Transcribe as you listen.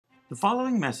The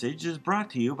following message is brought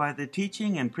to you by the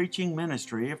teaching and preaching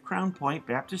ministry of Crown Point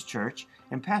Baptist Church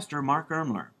and Pastor Mark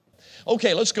Ermler.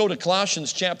 Okay, let's go to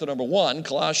Colossians chapter number 1.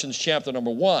 Colossians chapter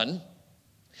number 1.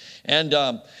 And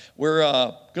we're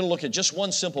going to look at just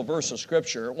one simple verse of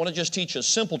Scripture. I want to just teach a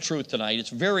simple truth tonight. It's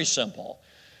very simple.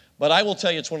 But I will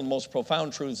tell you it's one of the most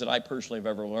profound truths that I personally have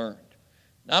ever learned.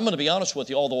 Now, I'm going to be honest with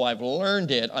you, although I've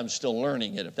learned it, I'm still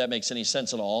learning it, if that makes any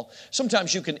sense at all.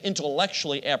 Sometimes you can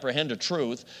intellectually apprehend a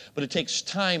truth, but it takes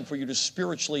time for you to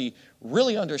spiritually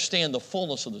really understand the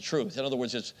fullness of the truth. In other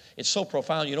words, it's so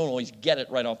profound you don't always get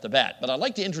it right off the bat. But I'd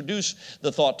like to introduce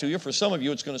the thought to you. For some of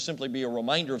you, it's going to simply be a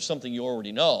reminder of something you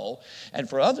already know. And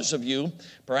for others of you,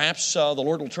 perhaps the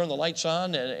Lord will turn the lights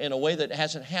on in a way that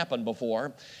hasn't happened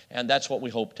before, and that's what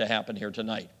we hope to happen here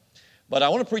tonight. But I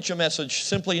want to preach a message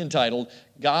simply entitled,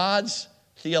 God's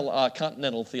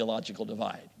Continental Theological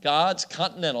Divide. God's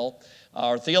continental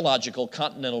or theological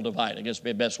continental divide, I guess would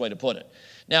be the best way to put it.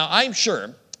 Now, I'm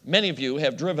sure many of you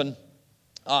have driven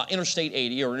Interstate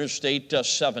 80 or Interstate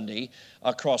 70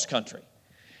 cross country.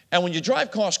 And when you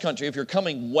drive cross country, if you're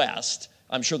coming west,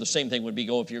 I'm sure the same thing would be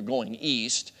if you're going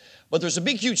east. But there's a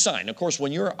big, huge sign. Of course,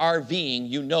 when you're RVing,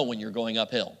 you know when you're going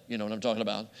uphill. You know what I'm talking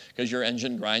about? Because your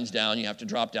engine grinds down. You have to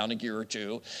drop down a gear or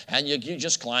two. And you're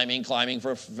just climbing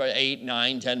for 8,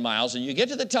 9, 10 miles. And you get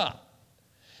to the top.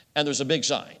 And there's a big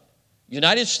sign.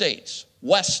 United States,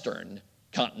 Western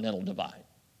Continental Divide.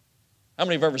 How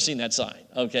many have ever seen that sign?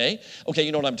 Okay,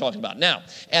 you know what I'm talking about. Now,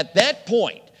 at that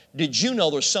point, did you know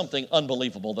there's something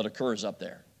unbelievable that occurs up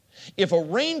there? If a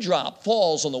raindrop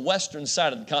falls on the western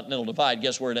side of the Continental Divide,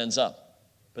 guess where it ends up?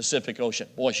 Pacific Ocean.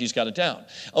 Boy, she's got it down.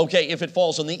 Okay, if it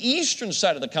falls on the eastern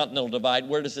side of the Continental Divide,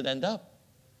 where does it end up?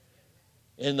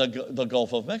 In the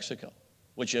Gulf of Mexico,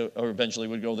 which eventually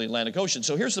would go to the Atlantic Ocean.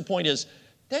 So here's the point is,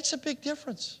 that's a big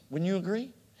difference. Wouldn't you agree?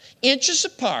 Inches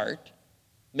apart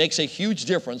makes a huge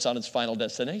difference on its final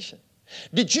destination.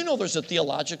 Did you know there's a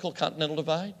theological continental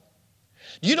divide?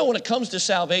 You know, when it comes to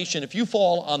salvation, if you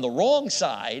fall on the wrong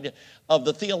side of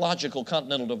the theological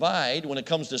continental divide, when it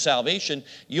comes to salvation,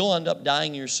 you'll end up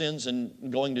dying your sins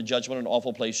and going to judgment in an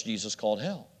awful place Jesus called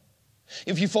hell.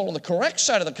 If you fall on the correct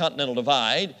side of the continental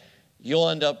divide, you'll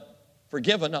end up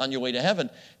forgiven on your way to heaven.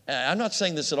 I'm not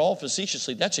saying this at all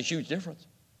facetiously. That's a huge difference.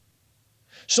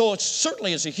 So it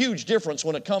certainly is a huge difference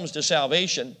when it comes to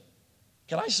salvation.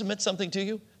 Can I submit something to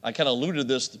you? I kind of alluded to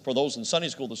this for those in Sunday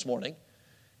school this morning.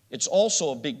 It's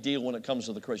also a big deal when it comes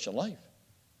to the Christian life.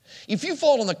 If you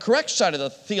fall on the correct side of the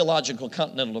theological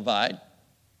continental divide,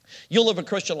 you'll live a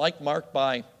Christian life marked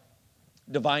by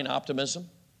divine optimism,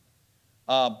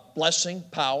 blessing,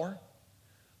 power,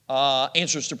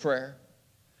 answers to prayer,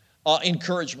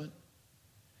 encouragement,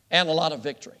 and a lot of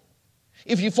victory.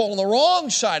 If you fall on the wrong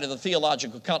side of the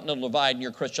theological continental divide in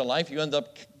your Christian life, you end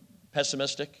up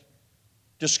pessimistic,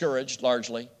 discouraged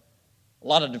largely, a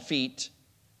lot of defeat,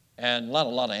 and not a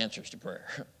lot of answers to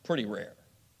prayer. Pretty rare.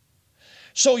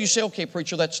 So you say, okay,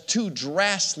 preacher, that's two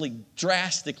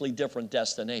drastically different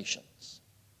destinations.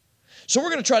 So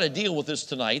we're going to try to deal with this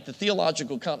tonight, the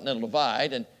theological continental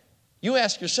divide, and you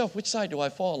ask yourself, which side do I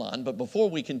fall on? But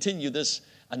before we continue this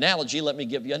analogy, let me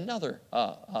give you another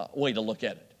way to look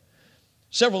at it.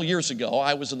 Several years ago,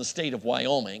 I was in the state of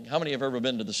Wyoming. How many have ever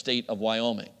been to the state of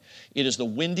Wyoming? It is the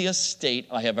windiest state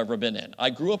I have ever been in. I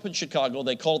grew up in Chicago.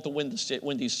 They call it the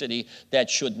Windy City. That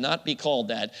should not be called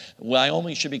that.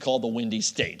 Wyoming should be called the Windy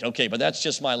State. Okay, but that's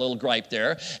just my little gripe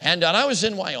there. And I was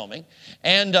in Wyoming,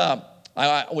 and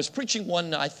I was preaching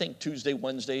one, I think, Tuesday,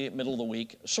 Wednesday, middle of the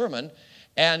week sermon.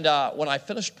 And when I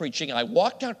finished preaching, I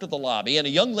walked out to the lobby, and a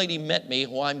young lady met me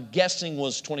who I'm guessing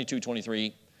was 22,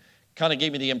 23. Kind of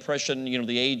gave me the impression,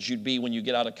 the age you'd be when you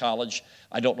get out of college.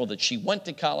 I don't know that she went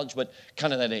to college, but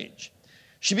kind of that age.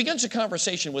 She begins a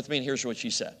conversation with me, and here's what she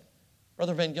said.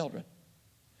 Brother Van Gelderen,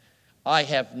 I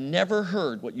have never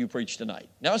heard what you preached tonight.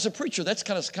 Now, as a preacher, that's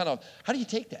kind of, how do you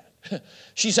take that?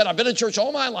 She said, I've been in church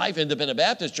all my life, independent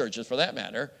Baptist churches for that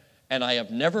matter, and I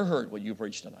have never heard what you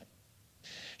preached tonight.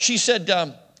 She said,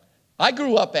 I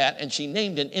grew up at, and she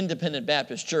named an independent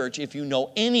Baptist church. If you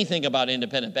know anything about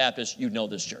independent Baptists, you know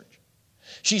this church.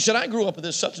 She said, I grew up at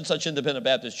this such and such independent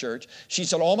Baptist church. She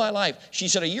said, all my life. She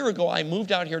said, a year ago, I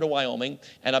moved out here to Wyoming,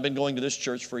 and I've been going to this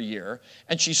church for a year.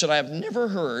 And she said, I have never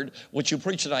heard what you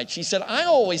preached tonight. She said, I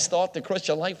always thought the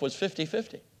Christian life was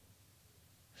 50-50.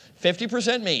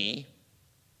 50% me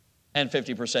and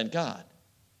 50% God.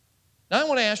 Now, I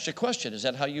want to ask you a question. Is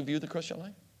that how you view the Christian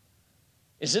life?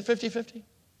 Is it 50-50?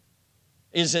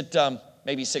 Is it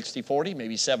maybe 60-40,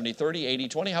 maybe 70-30,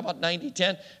 80-20? How about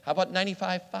 90-10? How about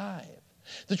 95-5?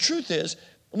 The truth is,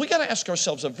 And we got to ask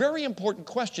ourselves a very important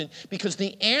question, because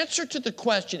the answer to the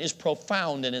question is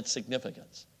profound in its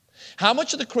significance. How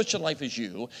much of the Christian life is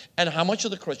you, and how much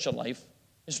of the Christian life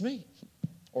is me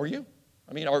or you?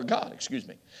 Or God, excuse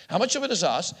me. How much of it is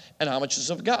us, and how much is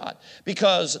of God?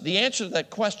 Because the answer to that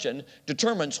question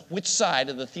determines which side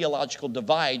of the theological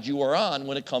divide you are on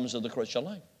when it comes to the Christian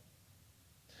life.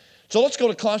 So let's go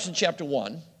to Colossians chapter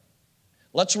 1.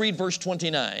 Let's read verse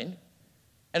 29.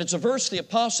 And it's a verse the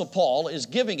Apostle Paul is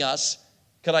giving us,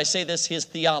 could I say this, his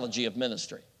theology of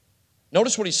ministry.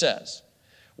 Notice what he says.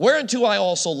 Whereunto I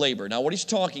also labor. Now what he's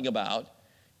talking about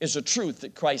is a truth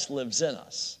that Christ lives in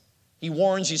us. He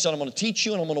warns, he said, I'm going to teach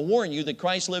you and I'm going to warn you that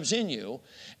Christ lives in you.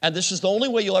 And this is the only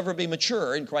way you'll ever be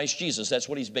mature in Christ Jesus. That's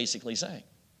what he's basically saying.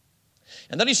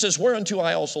 And then he says, whereunto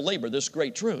I also labor, this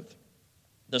great truth,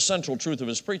 the central truth of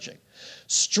his preaching.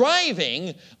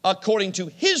 Striving according to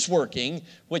his working,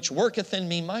 which worketh in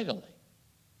me mightily.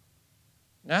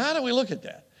 Now, how do we look at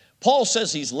that? Paul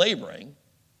says he's laboring,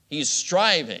 he's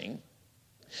striving,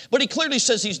 but he clearly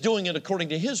says he's doing it according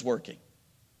to his working.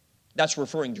 That's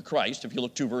referring to Christ. If you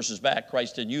look 2 verses back,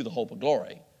 Christ in you, the hope of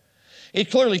glory. He's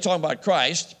clearly talking about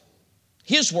Christ,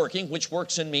 his working, which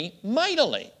works in me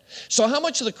mightily. So how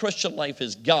much of the Christian life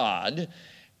is God,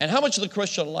 and how much of the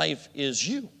Christian life is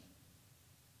you?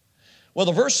 Well,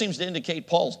 the verse seems to indicate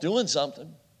Paul's doing something.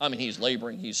 He's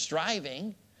laboring, he's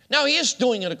striving. Now, he is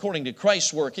doing it according to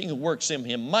Christ's working, who works in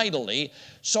him mightily.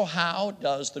 So how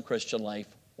does the Christian life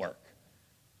work?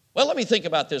 Well, let me think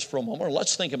about this for a moment, or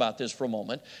let's think about this for a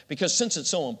moment, because since it's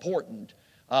so important,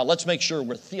 let's make sure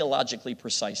we're theologically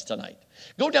precise tonight.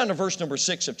 Go down to verse number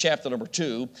 6 of chapter number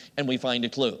 2, and we find a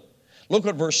clue. Look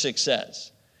what verse 6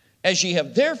 says. As ye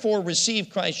have therefore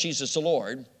received Christ Jesus the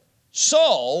Lord,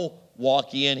 so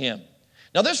walk ye in him.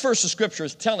 Now, this verse of Scripture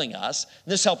is telling us,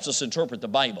 and this helps us interpret the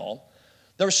Bible,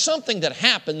 there's something that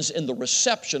happens in the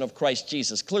reception of Christ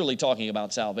Jesus, clearly talking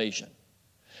about salvation.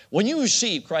 When you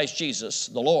receive Christ Jesus,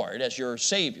 the Lord, as your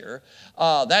Savior,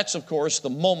 that's, of course, the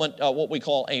moment, what we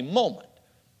call a moment.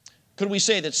 Could we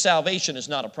say that salvation is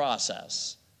not a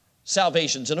process?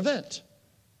 Salvation's an event.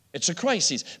 It's a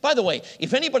crisis. By the way,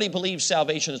 if anybody believes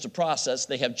salvation is a process,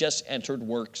 they have just entered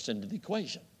works into the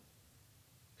equation.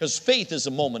 Because faith is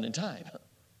a moment in time.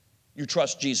 You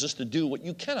trust Jesus to do what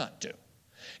you cannot do.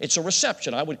 It's a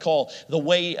reception. I would call the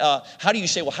way, how do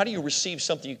you receive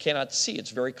something you cannot see? It's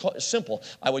very simple.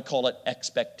 I would call it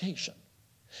expectation.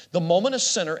 The moment a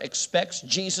sinner expects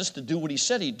Jesus to do what he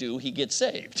said he'd do, he gets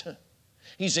saved.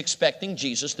 He's expecting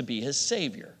Jesus to be his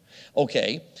Savior.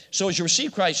 Okay, so as you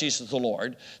receive Christ Jesus the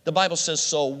Lord, the Bible says,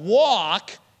 so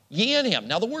walk ye in him.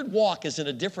 Now the word walk is in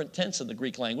a different tense in the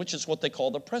Greek language. It's what they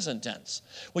call the present tense,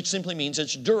 which simply means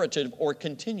it's durative or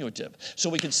continuative. So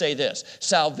we could say this: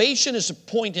 salvation is a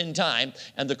point in time,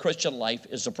 and the Christian life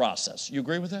is a process. You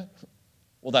agree with that?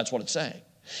 Well, that's what it's saying.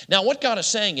 Now, what God is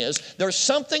saying is there's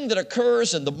something that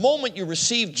occurs in the moment you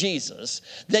receive Jesus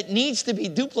that needs to be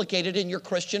duplicated in your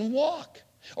Christian walk.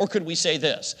 Or could we say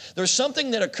this? There's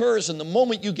something that occurs in the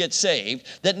moment you get saved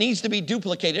that needs to be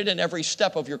duplicated in every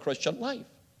step of your Christian life.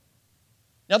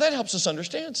 Now, that helps us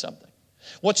understand something.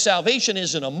 What salvation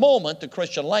is in a moment, the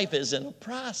Christian life is in a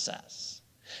process.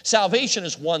 Salvation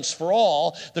is once for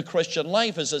all. The Christian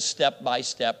life is a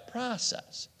step-by-step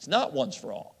process. It's not once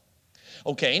for all.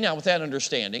 Okay, now with that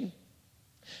understanding,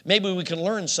 maybe we can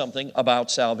learn something about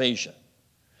salvation.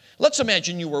 Let's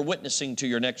imagine you were witnessing to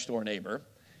your next-door neighbor,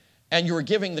 and you were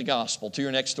giving the gospel to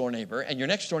your next-door neighbor, and your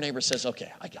next-door neighbor says,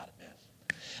 okay, I got it, man.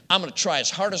 I'm going to try as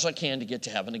hard as I can to get to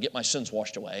heaven, to get my sins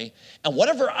washed away, and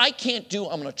whatever I can't do,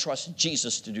 I'm going to trust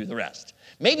Jesus to do the rest.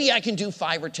 Maybe I can do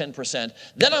 5 or 10%,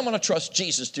 then I'm going to trust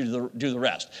Jesus to do the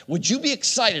rest. Would you be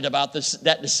excited about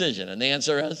that decision? And the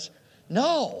answer is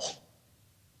no.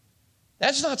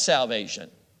 That's not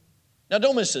salvation. Now,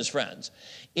 don't miss this, friends.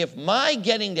 If my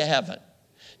getting to heaven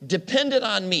depended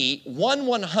on me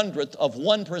 1/100th of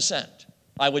 1%,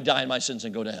 I would die in my sins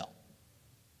and go to hell.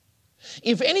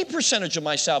 If any percentage of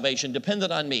my salvation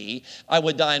depended on me, I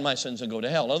would die in my sins and go to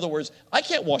hell. In other words, I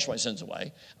can't wash my sins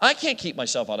away. I can't keep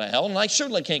myself out of hell, and I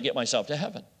certainly can't get myself to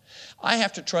heaven. I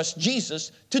have to trust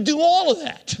Jesus to do all of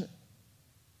that.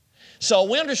 So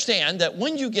we understand that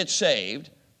when you get saved,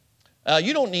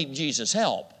 you don't need Jesus'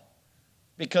 help,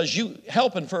 because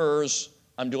help infers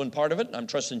I'm doing part of it and I'm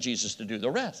trusting Jesus to do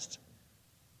the rest.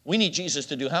 We need Jesus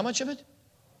to do how much of it?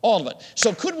 All of it.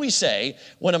 So could we say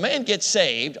when a man gets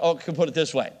saved, I could put it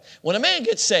this way, when a man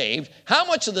gets saved, how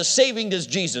much of the saving does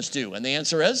Jesus do? And the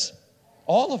answer is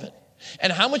all of it.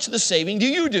 And how much of the saving do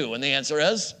you do? And the answer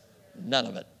is none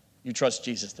of it. You trust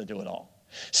Jesus to do it all.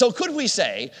 So could we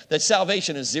say that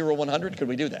salvation is 0-100? Could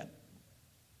we do that?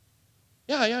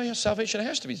 Yeah, salvation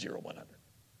has to be 0, 100.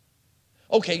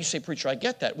 Okay, you say, preacher, I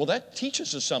get that. Well, that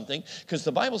teaches us something, because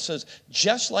the Bible says,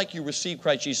 just like you receive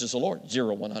Christ Jesus the Lord,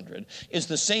 0, 100, is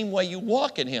the same way you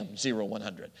walk in him, 0,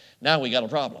 100. Now we got a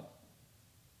problem.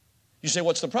 You say,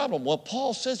 what's the problem? Well,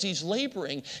 Paul says he's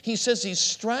laboring. He says he's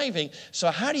striving.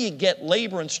 So how do you get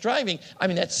labor and striving? I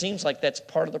mean, that seems like that's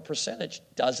part of the percentage,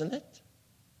 doesn't it?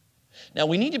 Now,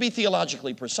 we need to be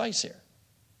theologically precise here,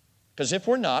 because if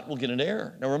we're not, we'll get into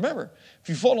error. Now, remember, if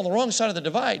you fall on the wrong side of the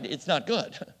divide, it's not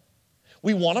good.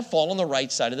 We want to fall on the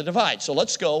right side of the divide. So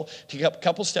let's go to a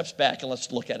couple steps back and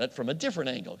let's look at it from a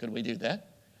different angle. Could we do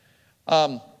that?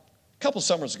 A couple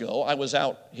summers ago, I was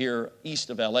out here east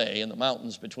of L.A. in the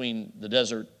mountains between the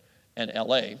desert and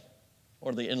L.A.,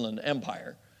 or the Inland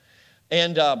Empire.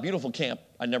 And beautiful camp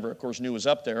I never, of course, knew was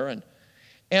up there.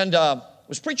 And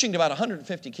was preaching to about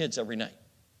 150 kids every night.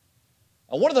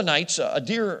 One of the nights, a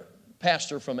dear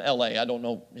pastor from L.A., I don't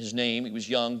know his name, he was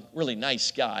young, really nice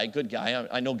guy, good guy.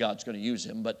 I know God's going to use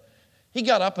him, but he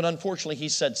got up and unfortunately he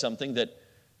said something that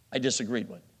I disagreed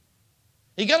with.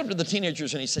 He got up to the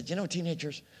teenagers and he said,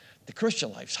 teenagers, the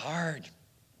Christian life's hard.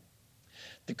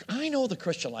 I know the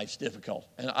Christian life's difficult,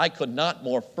 and I could not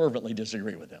more fervently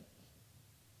disagree with him.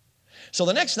 So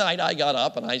the next night I got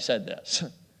up and I said this,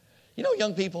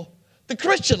 young people, the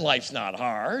Christian life's not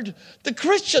hard. The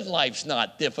Christian life's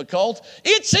not difficult.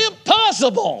 It's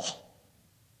impossible.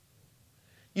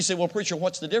 You say, well, preacher,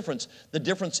 what's the difference? The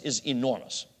difference is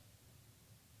enormous.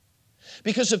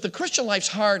 Because if the Christian life's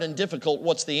hard and difficult,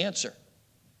 what's the answer?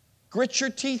 Grit your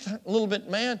teeth a little bit,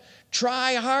 man.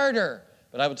 Try harder.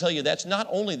 But I will tell you, that's not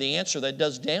only the answer, that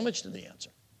does damage to the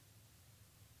answer.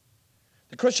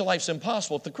 The Christian life's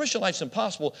impossible. If the Christian life's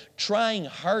impossible, trying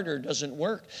harder doesn't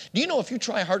work. Do you know if you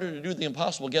try harder to do the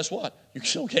impossible, guess what? You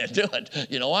still can't do it.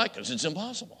 You know why? Because it's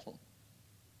impossible.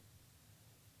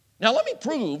 Now, let me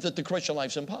prove that the Christian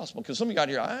life's impossible, because some of you out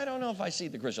here, I don't know if I see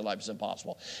the Christian life is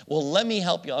impossible. Well, let me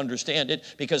help you understand it,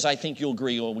 because I think you'll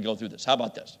agree when we go through this. How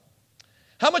about this?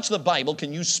 How much of the Bible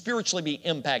can you spiritually be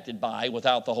impacted by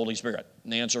without the Holy Spirit?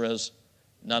 And the answer is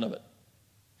none of it.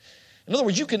 In other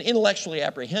words, you can intellectually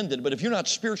apprehend it, but if you're not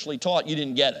spiritually taught, you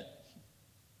didn't get it.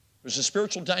 There's a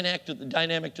spiritual dynamic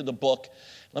to the book.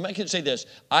 Let me say this.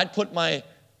 I'd put my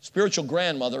spiritual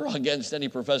grandmother against any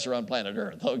professor on planet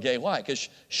Earth. Okay, why? Because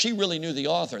she really knew the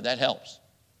author. That helps.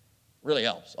 Really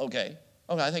helps. Okay,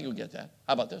 I think you'll get that.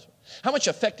 How about this one? How much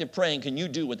effective praying can you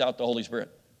do without the Holy Spirit?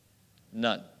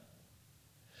 None.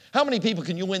 How many people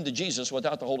can you win to Jesus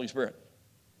without the Holy Spirit?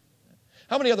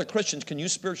 How many other Christians can you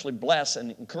spiritually bless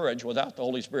and encourage without the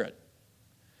Holy Spirit?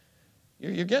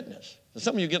 You're getting this.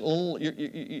 Some of you get a little,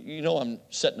 you know I'm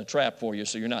setting a trap for you,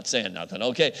 so you're not saying nothing,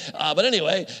 okay? But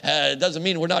anyway, it doesn't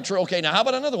mean we're not true. Okay, now how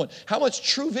about another one? How much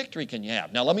true victory can you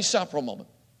have? Now let me stop for a moment.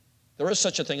 There is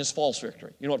such a thing as false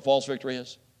victory. You know what false victory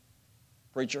is?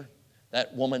 Preacher,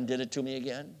 that woman did it to me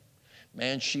again.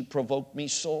 Man, she provoked me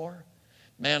sore.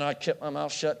 Man, I kept my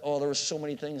mouth shut. Oh, there were so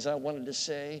many things I wanted to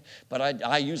say, but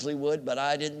I usually would, but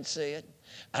I didn't say it.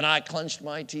 And I clenched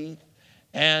my teeth,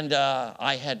 and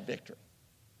I had victory.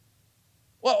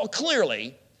 Well,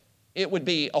 clearly, it would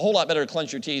be a whole lot better to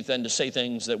clench your teeth than to say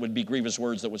things that would be grievous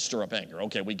words that would stir up anger.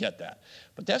 Okay, we get that.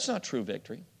 But that's not true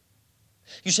victory.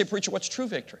 You say, preacher, what's true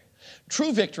victory?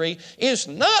 True victory is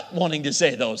not wanting to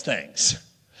say those things.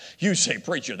 You say,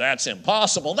 preacher, that's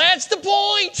impossible. That's the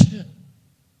point.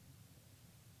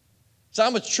 So how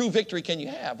much true victory can you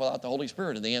have without the Holy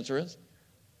Spirit? And the answer is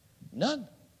none.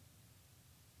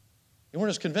 You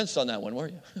weren't as convinced on that one, were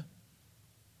you?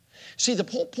 See, the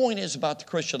whole point is about the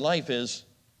Christian life is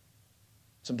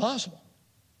it's impossible.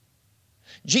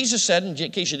 Jesus said,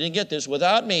 in case you didn't get this,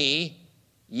 without me,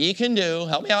 ye can do,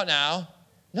 help me out now,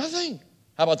 nothing.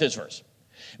 How about this verse?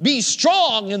 Be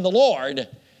strong in the Lord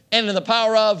and in the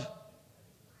power of,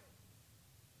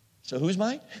 so whose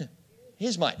might?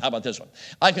 His might. How about this one?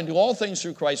 I can do all things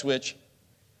through Christ, which,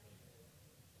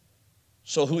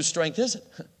 so whose strength is it?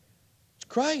 It's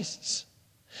Christ's.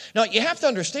 Now, you have to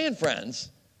understand, friends,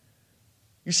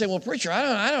 you say, well, preacher, I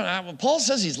don't know. Well, Paul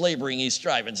says he's laboring, he's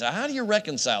striving. So how do you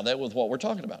reconcile that with what we're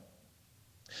talking about?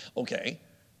 Okay,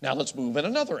 now let's move in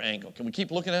another angle. Can we keep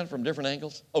looking at it from different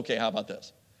angles? Okay, how about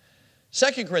this?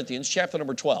 2 Corinthians chapter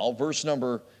number 12, verse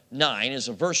number 9 is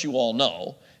a verse you all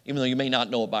know, even though you may not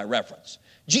know it by reference.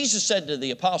 Jesus said to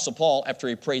the Apostle Paul after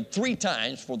he prayed 3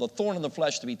 times for the thorn in the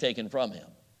flesh to be taken from him,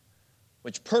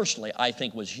 which personally I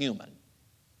think was human.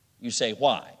 You say,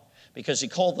 why? Because he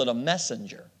called it a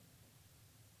messenger.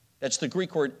 That's the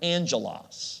Greek word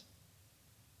angelos.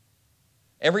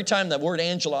 Every time that word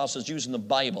angelos is used in the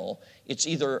Bible, it's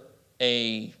either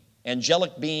an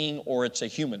angelic being or it's a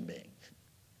human being.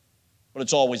 But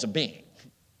it's always a being.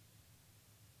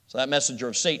 So that messenger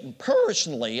of Satan,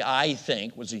 personally, I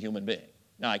think, was a human being.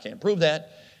 Now, I can't prove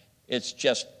that. It's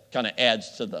just kind of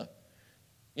adds to the,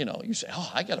 you say,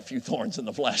 oh, I got a few thorns in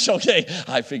the flesh. Okay,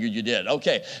 I figured you did.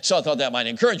 Okay, so I thought that might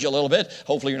encourage you a little bit.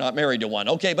 Hopefully you're not married to one.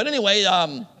 Okay, but anyway,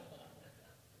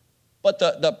 but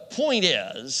the point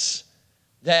is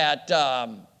that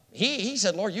he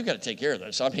said, Lord, you got to take care of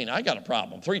this. I mean, I got a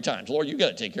problem 3 times. Lord, you got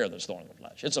to take care of this thorn in the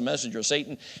flesh. It's a messenger of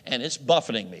Satan, and it's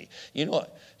buffeting me. You know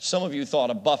what? Some of you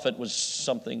thought a buffet was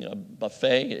something, a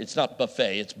buffet. It's not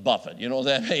buffet, it's buffet. You know what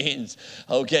that means?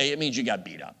 Okay, it means you got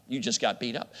beat up. You just got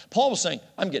beat up. Paul was saying,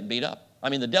 I'm getting beat up. I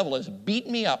mean, the devil has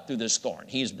beaten me up through this thorn.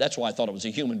 That's why I thought it was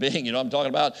a human being. You know what I'm talking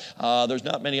about? There's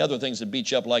not many other things that beat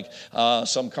you up like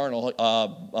some carnal,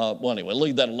 well, anyway,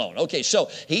 leave that alone. Okay, so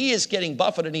he is getting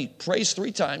buffeted, and he prays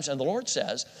 3 times, and the Lord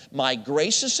says, my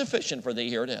grace is sufficient for thee.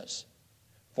 Here it is.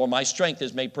 For my strength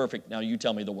is made perfect. Now you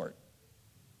tell me the word.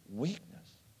 Weakness.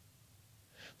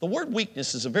 The word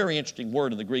weakness is a very interesting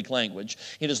word in the Greek language.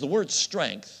 It is the word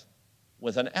strength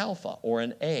with an alpha or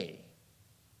an A.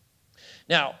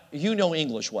 Now, you know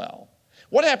English well.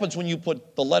 What happens when you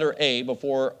put the letter A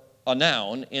before a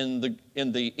noun in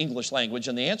the English language?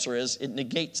 And the answer is it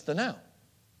negates the noun.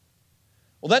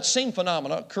 Well, that same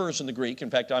phenomena occurs in the Greek. In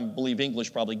fact, I believe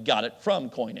English probably got it from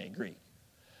Koine Greek.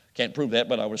 Can't prove that,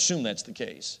 but I would assume that's the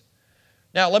case.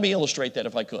 Now, let me illustrate that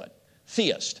if I could.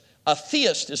 Theist. A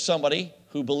theist is somebody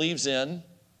who believes in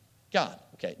God.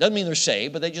 Okay, doesn't mean they're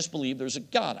saved, but they just believe there's a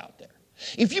God out there.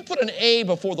 If you put an A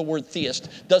before the word theist,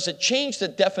 does it change the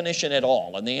definition at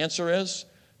all? And the answer is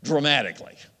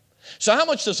dramatically. So how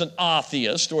much does an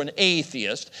atheist or an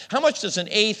atheist, how much does an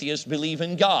atheist believe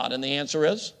in God? And the answer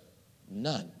is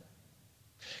none.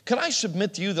 Can I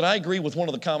submit to you that I agree with one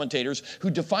of the commentators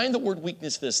who defined the word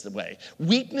weakness this way?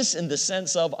 Weakness in the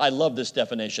sense of, I love this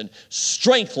definition,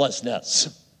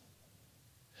 strengthlessness.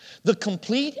 The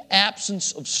complete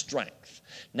absence of strength.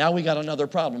 Now we got another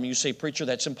problem. You say, preacher,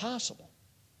 that's impossible.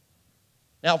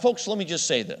 Now, folks, let me just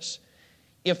say this.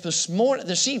 If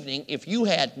this evening, if you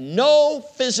had no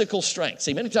physical strength,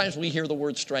 see, many times we hear the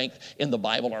word strength in the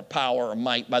Bible, or power, or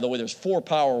might. By the way, there's 4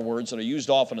 power words that are used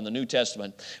often in the New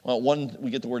Testament. Well, one we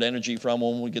get the word energy from,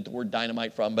 one we get the word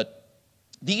dynamite from, but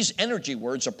these energy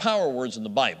words are power words in the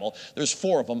Bible. There's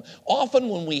 4 of them. Often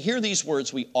when we hear these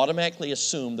words, we automatically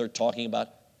assume they're talking about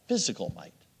physical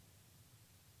might.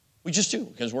 We just do,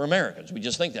 because we're Americans. We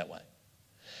just think that way.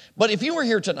 But if you were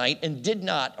here tonight and did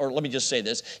not, or let me just say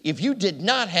this, if you did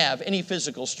not have any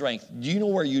physical strength, do you know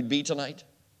where you'd be tonight?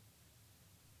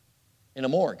 In a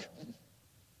morgue,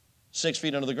 6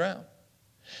 feet under the ground.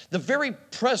 The very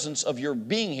presence of your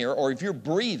being here, or if you're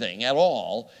breathing at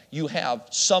all, you have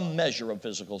some measure of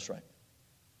physical strength.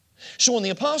 So when the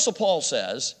Apostle Paul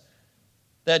says,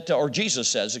 or Jesus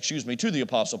says, to the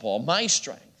Apostle Paul, my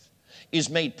strength is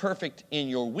made perfect in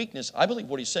your weakness. I believe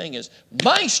what he's saying is,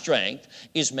 my strength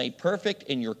is made perfect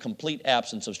in your complete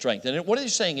absence of strength. And what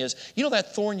he's saying is, you know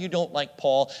that thorn you don't like,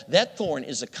 Paul? That thorn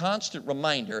is a constant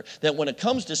reminder that when it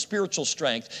comes to spiritual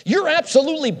strength, you're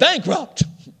absolutely bankrupt.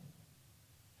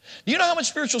 Do you know how much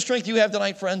spiritual strength you have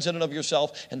tonight, friends, in and of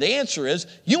yourself? And the answer is,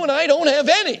 you and I don't have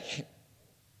any.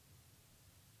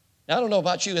 Now, I don't know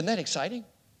about you. Isn't that exciting?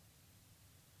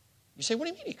 You say, what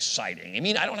do you mean exciting? I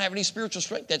mean, I don't have any spiritual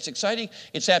strength. That's exciting.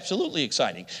 It's absolutely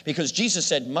exciting. Because Jesus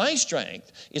said, my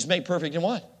strength is made perfect in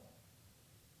what?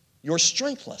 Your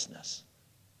strengthlessness.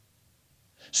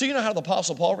 So you know how the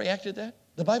Apostle Paul reacted to that?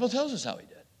 The Bible tells us how he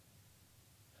did.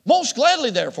 Most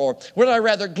gladly, therefore, would I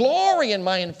rather glory in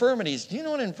my infirmities. Do you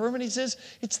know what infirmities is?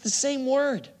 It's the same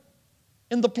word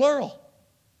in the plural.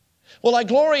 Well, I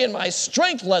glory in my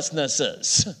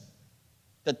strengthlessnesses,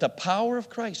 that the power of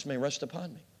Christ may rest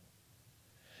upon me.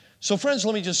 So, friends,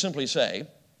 let me just simply say,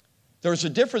 there's a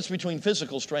difference between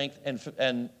physical strength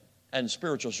and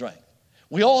spiritual strength.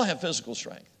 We all have physical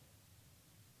strength.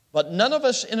 But none of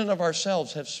us in and of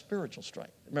ourselves have spiritual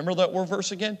strength. Remember that word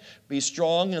verse again? Be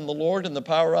strong in the Lord and the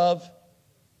power of?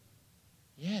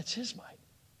 Yeah, it's his might.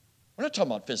 We're not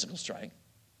talking about physical strength.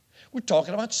 We're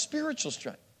talking about spiritual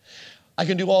strength. I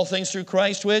can do all things through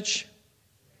Christ, which?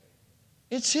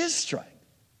 It's his strength,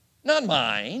 not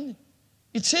mine.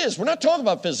 It's his. We're not talking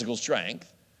about physical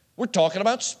strength. We're talking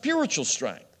about spiritual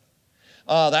strength.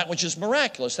 That which is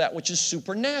miraculous, that which is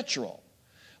supernatural.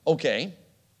 Okay.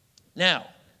 Now,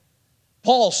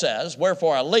 Paul says,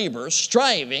 wherefore I labor,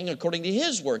 striving according to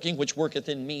his working, which worketh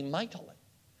in me mightily.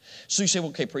 So you say, well,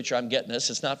 okay, preacher, I'm getting this.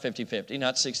 It's not 50-50,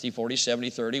 not 60-40,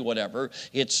 70-30, whatever.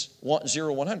 It's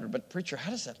 0-100. But preacher,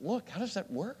 how does that look? How does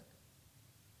that work?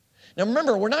 Now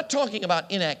remember, we're not talking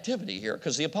about inactivity here,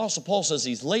 because the Apostle Paul says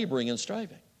he's laboring and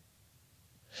striving.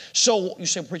 So you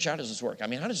say, preacher, how does this work? I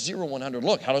mean, how does 0 100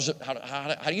 look? How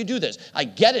do you do this? I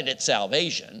get it at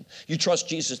salvation. You trust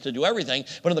Jesus to do everything.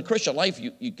 But in the Christian life,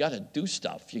 you got to do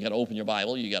stuff. You got to open your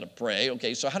Bible. You got to pray.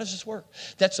 Okay, so how does this work?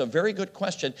 That's a very good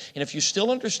question. And if you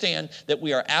still understand that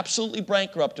we are absolutely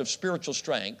bankrupt of spiritual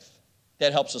strength,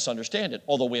 that helps us understand it.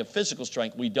 Although we have physical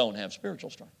strength, we don't have spiritual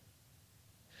strength.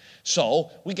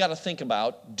 So we got to think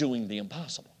about doing the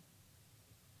impossible.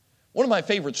 One of my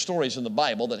favorite stories in the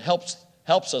Bible that helps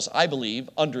us, I believe,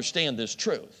 understand this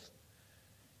truth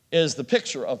is the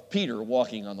picture of Peter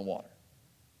walking on the water.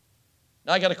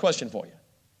 Now, I got a question for you.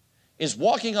 Is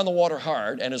walking on the water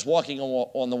hard and is walking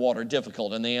on the water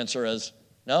difficult? And the answer is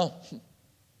no.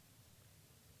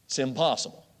 It's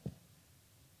impossible.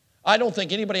 I don't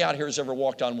think anybody out here has ever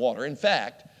walked on water. In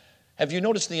fact, have you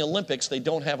noticed in the Olympics they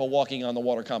don't have a walking on the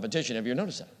water competition? Have you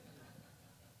noticed that?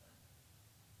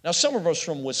 Now, some of us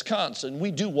from Wisconsin, we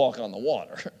do walk on the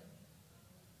water.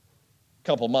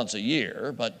 Couple months a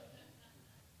year, but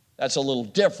that's a little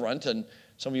different. And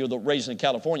some of you that are raised in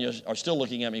California are still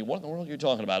looking at me, what in the world are you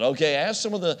talking about? Okay, ask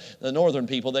some of the northern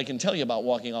people. They can tell you about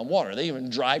walking on water. They even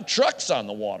drive trucks on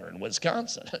the water in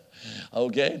Wisconsin.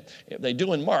 Okay, if they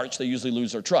do in March, they usually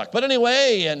lose their truck. But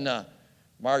anyway, in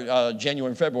January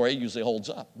and February, it usually holds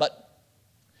up. But,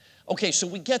 okay, so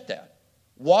we get that.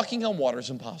 Walking on water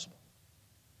is impossible.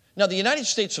 Now, the United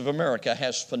States of America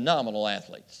has phenomenal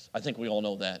athletes. I think we all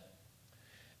know that.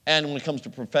 And when it comes to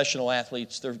professional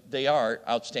athletes, they are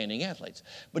outstanding athletes.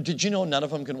 But did you know none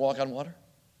of them can walk on water?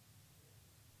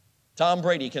 Tom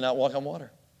Brady cannot walk on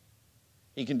water.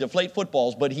 He can deflate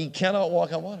footballs, but he cannot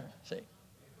walk on water. See?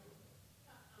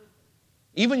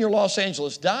 Even your Los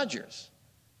Angeles Dodgers,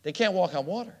 they can't walk on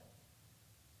water.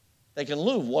 They can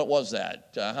lose, what was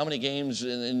that? How many games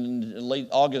in late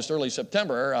August, early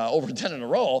September? Over 10 in a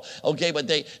row. Okay, but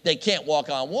they can't walk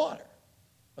on water.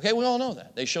 Okay, we all know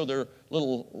that. They showed their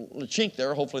little chink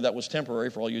there. Hopefully that was temporary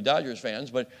for all you Dodgers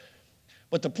fans. But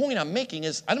the point I'm making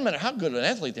is, I don't matter how good an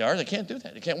athlete they are, they can't do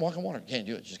that. They can't walk on water. They can't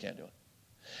do it. Just can't do it.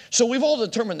 So we've all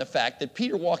determined the fact that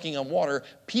Peter walking on water,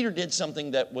 Peter did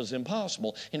something that was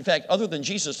impossible. In fact, other than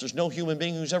Jesus, there's no human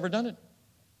being who's ever done it.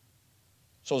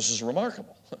 So this is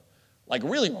remarkable. Like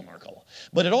really remarkable.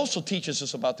 But it also teaches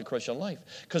us about the Christian life.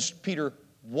 Because Peter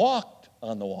walked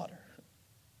on the water.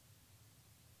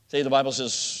 Say the Bible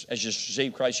says, as you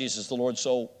receive Christ Jesus the Lord,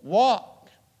 so walk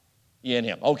ye in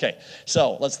him. Okay,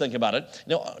 so let's think about it.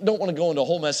 Now, I don't want to go into a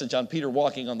whole message on Peter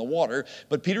walking on the water,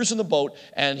 but Peter's in the boat,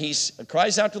 and he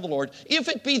cries out to the Lord, if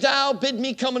it be thou, bid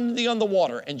me come unto thee on the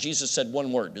water. And Jesus said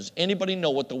one word. Does anybody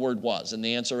know what the word was? And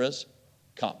the answer is,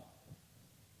 come.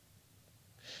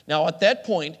 Now, at that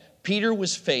point, Peter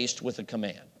was faced with a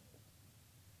command.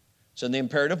 It's in the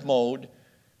imperative mode,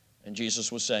 and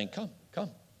Jesus was saying, come,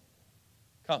 come.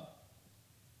 Come.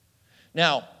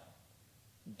 Now,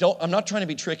 I'm not trying to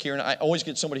be tricky here, and I always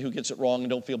get somebody who gets it wrong, and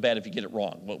don't feel bad if you get it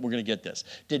wrong, but we're going to get this.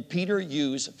 Did Peter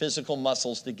use physical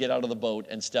muscles to get out of the boat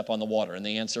and step on the water? And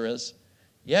the answer is,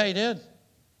 yeah, he did.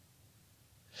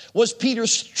 Was Peter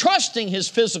trusting his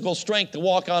physical strength to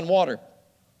walk on water?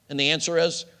 And the answer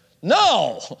is,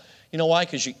 no. You know why?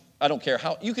 Because I don't care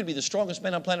how, you could be the strongest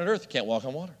man on planet Earth, you can't walk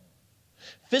on water.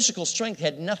 Physical strength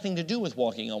had nothing to do with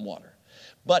walking on water.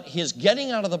 But his getting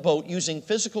out of the boat using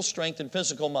physical strength and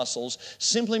physical muscles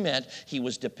simply meant he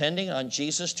was depending on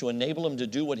Jesus to enable him to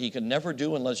do what he could never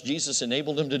do unless Jesus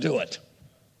enabled him to do it.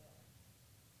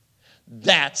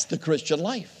 That's the Christian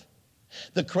life.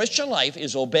 The Christian life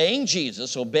is obeying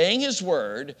Jesus, obeying his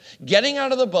word, getting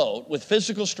out of the boat with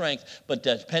physical strength, but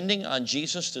depending on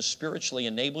Jesus to spiritually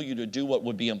enable you to do what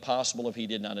would be impossible if he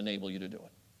did not enable you to do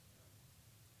it.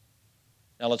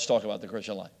 Now let's talk about the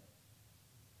Christian life.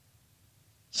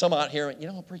 Some out here,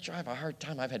 preacher, I have a hard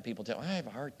time. I've had people tell me, I have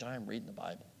a hard time reading the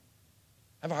Bible.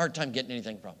 I have a hard time getting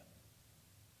anything from it.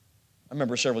 I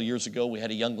remember several years ago, we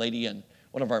had a young lady in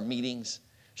one of our meetings.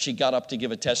 She got up to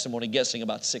give a testimony, guessing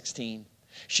about 16.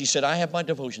 She said, I have my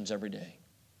devotions every day.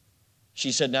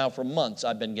 She said, now for months,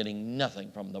 I've been getting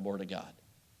nothing from the Word of God.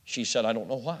 She said, I don't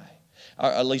know why. Or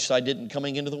at least I didn't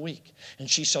coming into the week. And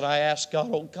she said, I asked God,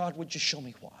 oh God, would you show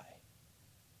me why?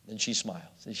 Then she smiled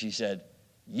and she said,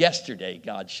 yesterday,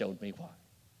 God showed me why.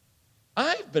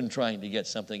 I've been trying to get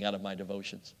something out of my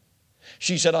devotions.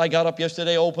 She said, I got up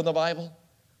yesterday, opened the Bible,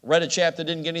 read a chapter,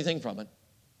 didn't get anything from it.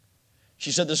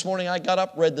 She said, this morning I got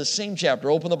up, read the same chapter,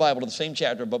 opened the Bible to the same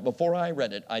chapter, but before I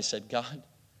read it, I said, God,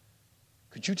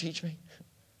 could you teach me?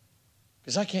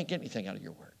 Because I can't get anything out of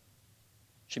your word.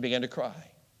 She began to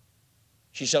cry.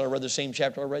 She said, I read the same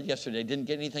chapter I read yesterday, didn't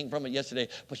get anything from it yesterday,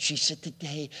 but she said,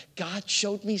 today, God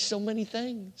showed me so many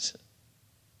things.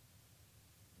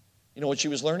 You know what she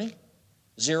was learning?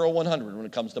 0, 100 when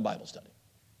it comes to Bible study.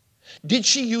 Did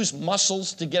she use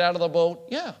muscles to get out of the boat?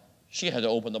 Yeah. She had to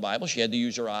open the Bible. She had to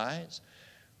use her eyes.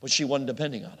 But she wasn't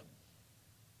depending on him.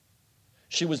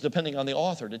 She was depending on the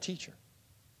author to teach her.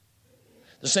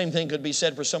 The same thing could be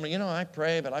said for somebody, I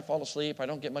pray, but I fall asleep. I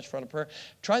don't get much from prayer.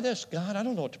 Try this. God, I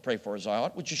don't know what to pray for as I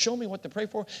ought. Would you show me what to pray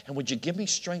for? And would you give me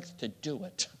strength to do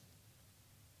it?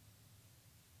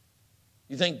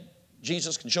 You think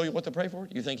Jesus can show you what to pray for?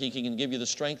 Do you think he can give you the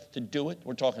strength to do it?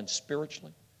 We're talking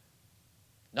spiritually.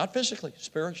 Not physically,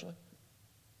 spiritually.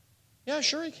 Yeah,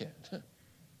 sure he can.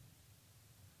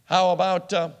 How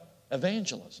about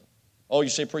evangelism? Oh, you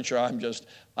say, preacher,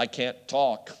 I can't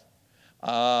talk.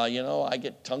 I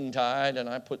get tongue-tied and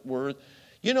I put words.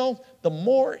 The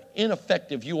more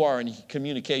ineffective you are in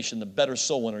communication, the better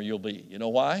soul winner you'll be. You know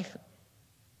why?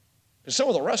 Because some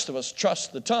of the rest of us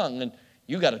trust the tongue, and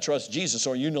you got to trust Jesus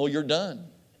or you're done.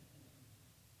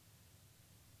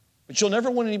 But you'll never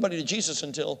win anybody to Jesus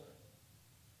until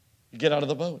you get out of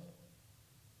the boat.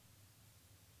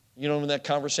 In that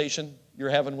conversation you're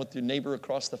having with your neighbor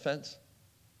across the fence,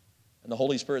 and the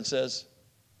Holy Spirit says,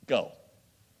 go.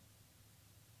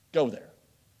 Go there.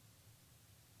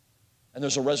 And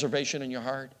there's a reservation in your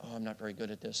heart. Oh, I'm not very good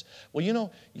at this. Well,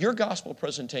 your gospel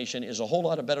presentation is a whole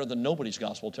lot better than nobody's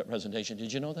gospel presentation.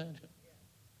 Did you know that?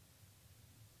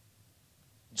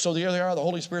 So there they are, the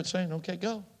Holy Spirit saying, okay,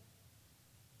 go.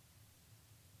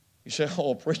 You say,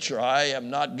 oh, preacher, I am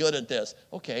not good at this.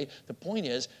 Okay, the point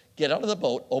is, get out of the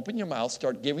boat, open your mouth,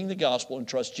 start giving the gospel, and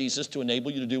trust Jesus to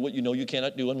enable you to do what you know you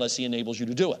cannot do unless he enables you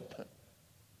to do it.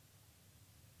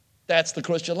 That's the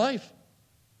Christian life.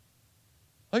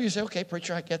 Oh, you say, okay,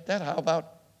 preacher, I get that.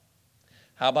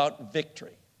 How about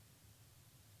victory?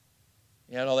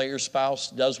 That your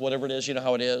spouse does whatever it is, you know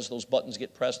how it is. Those buttons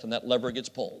get pressed and that lever gets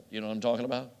pulled. You know what I'm talking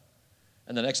about?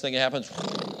 And the next thing that happens,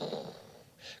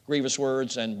 grievous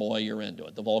words, and boy, you're into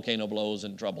it. The volcano blows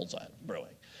and trouble's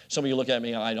brewing. Some of you look at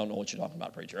me, I don't know what you're talking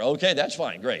about, preacher. Okay, that's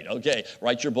fine, great. Okay,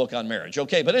 write your book on marriage.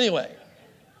 Okay, but anyway.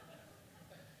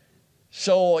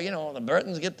 So, the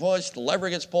buttons get pushed, the lever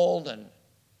gets pulled, and you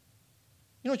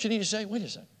know what you need to say? Wait a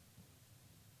second.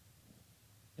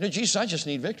 Jesus, I just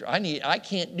need victory. I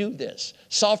can't do this.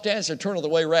 Soft answer, turn of the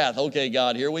way wrath. Okay,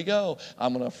 God, here we go.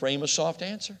 I'm going to frame a soft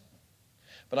answer.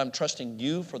 But I'm trusting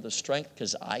you for the strength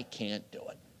because I can't do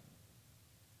it.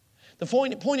 The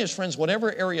point is, friends,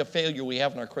 whatever area of failure we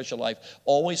have in our Christian life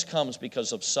always comes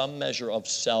because of some measure of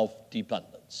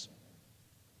self-dependence.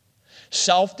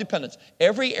 Self-dependence.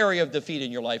 Every area of defeat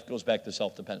in your life goes back to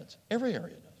self-dependence. Every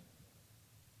area does.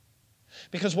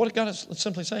 Because what God is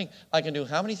simply saying, I can do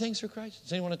how many things through Christ?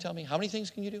 Does anyone want to tell me? How many things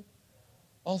can you do?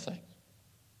 All things.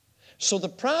 So the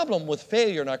problem with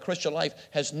failure in our Christian life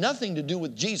has nothing to do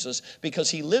with Jesus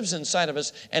because he lives inside of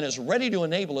us and is ready to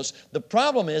enable us. The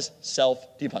problem is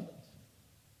self-dependence.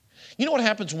 You know what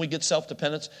happens when we get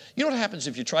self-dependence? You know what happens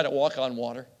if you try to walk on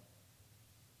water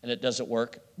and it doesn't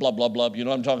work? Blah, blah, blah. You know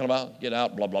what I'm talking about? Get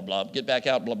out, blah, blah, blah. Get back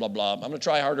out, blah, blah, blah. I'm going to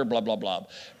try harder, blah, blah, blah.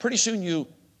 Pretty soon you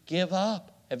give up.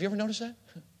 Have you ever noticed that?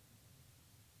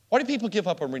 Why do people give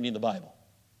up on reading the Bible?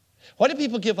 Why do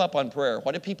people give up on prayer?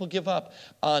 Why do people give up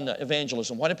on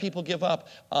evangelism? Why do people give up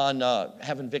on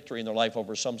having victory in their life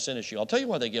over some sin issue? I'll tell you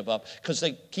why they give up. Because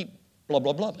they keep blah,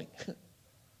 blah, blah-ing.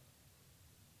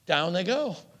 Down they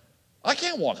go. I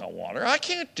can't walk on water. I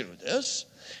can't do this.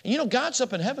 And God's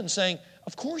up in heaven saying,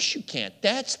 of course you can't.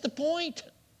 That's the point.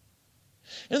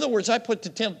 In other words, I put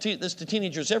this to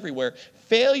teenagers everywhere.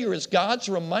 Failure is God's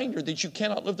reminder that you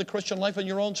cannot live the Christian life on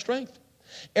your own strength.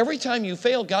 Every time you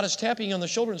fail, God is tapping you on the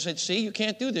shoulder and saying, see, you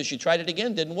can't do this. You tried it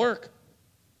again, didn't work.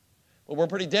 But we're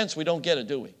pretty dense. We don't get it,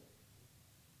 do we?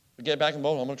 We get back in the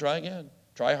boat. I'm going to try again.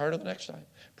 Try harder the next time.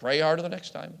 Pray harder the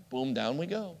next time. Boom, down we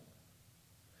go.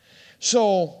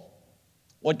 So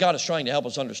what God is trying to help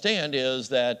us understand is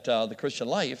that the Christian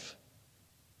life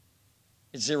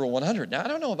is 0, 100. Now, I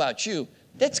don't know about you.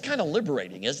 That's kind of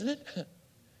liberating, isn't it?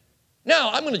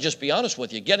 Now, I'm going to just be honest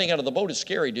with you. Getting out of the boat is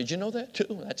scary. Did you know that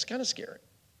too? That's kind of scary.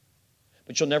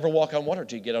 But you'll never walk on water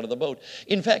until you get out of the boat.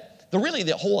 In fact,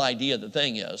 the whole idea of the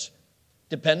thing is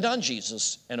depend on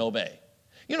Jesus and obey.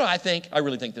 I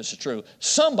really think this is true.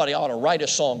 Somebody ought to write a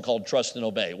song called Trust and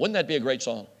Obey. Wouldn't that be a great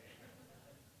song?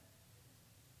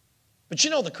 But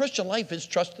the Christian life is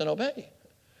trust and obey.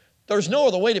 There's no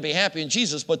other way to be happy in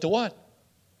Jesus but to what?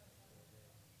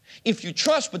 If you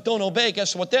trust but don't obey,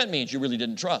 guess what that means? You really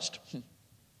didn't trust.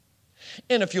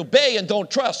 And if you obey and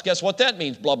don't trust, guess what that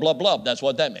means? Blah, blah, blah. That's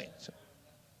what that means.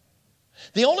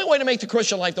 The only way to make the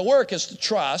Christian life to work is to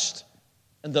trust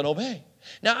and then obey.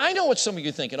 Now, I know what some of you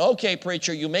are thinking. Okay,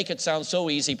 preacher, you make it sound so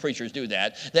easy. Preachers do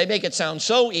that. They make it sound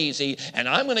so easy, and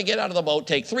I'm going to get out of the boat,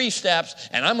 take 3 steps,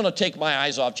 and I'm going to take my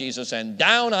eyes off Jesus, and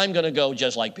down I'm going to go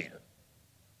just like Peter.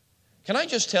 Can I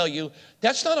just tell you,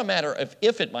 that's not a matter of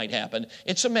if it might happen.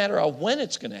 It's a matter of when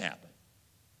it's going to happen.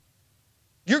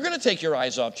 You're going to take your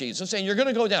eyes off Jesus, and you're going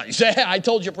to go down. You say, hey, I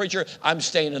told you, preacher, I'm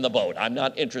staying in the boat. I'm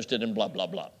not interested in blah, blah,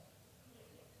 blah.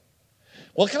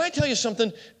 Well, can I tell you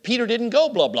something? Peter didn't go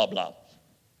blah, blah, blah.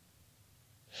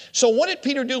 So what did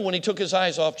Peter do when he took his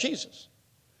eyes off Jesus?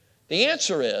 The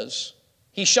answer is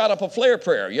he shot up a flare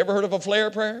prayer. You ever heard of a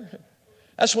flare prayer?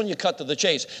 That's when you cut to the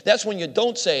chase. That's when you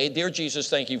don't say, dear Jesus,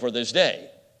 thank you for this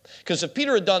day. Because if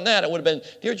Peter had done that, it would have been,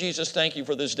 dear Jesus, thank you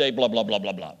for this day, blah, blah, blah,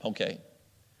 blah, blah. Okay.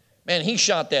 Man, he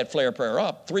shot that flare prayer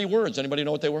up. 3 words. Anybody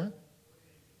know what they were?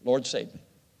 Lord, save me.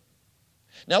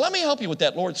 Now, let me help you with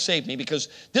that, Lord, save me, because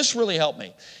this really helped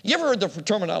me. You ever heard the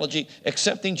terminology,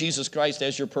 accepting Jesus Christ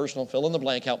as your personal, fill in the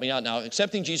blank, help me out now,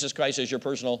 accepting Jesus Christ as your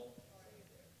personal,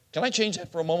 can I change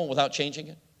that for a moment without changing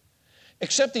it?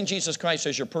 Accepting Jesus Christ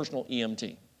as your personal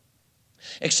EMT.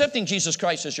 Accepting Jesus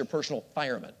Christ as your personal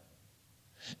fireman.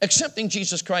 Accepting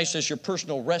Jesus Christ as your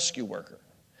personal rescue worker.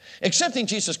 Accepting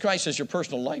Jesus Christ as your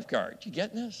personal lifeguard. You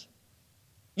getting this?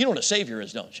 You know what a Savior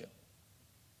is, don't you?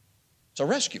 It's a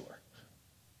rescuer.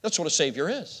 That's what a Savior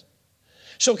is.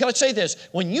 So can I say this?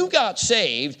 When you got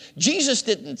saved, Jesus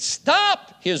didn't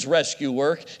stop his rescue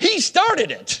work. He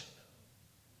started it.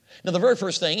 Now, the very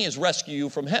first thing is rescue you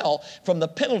from hell, from the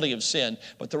penalty of sin.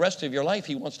 But the rest of your life,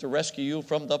 he wants to rescue you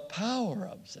from the power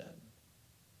of sin.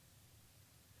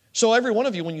 So every one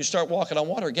of you, when you start walking on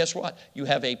water, guess what? You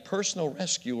have a personal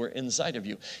rescuer inside of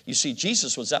you. You see,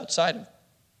 Jesus was outside of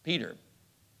Peter,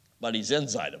 but he's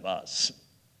inside of us.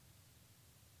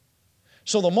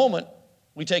 So the moment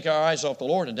we take our eyes off the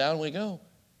Lord and down we go,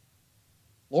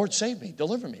 Lord, save me,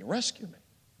 deliver me, rescue me.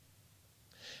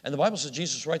 And the Bible says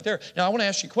Jesus is right there. Now, I want to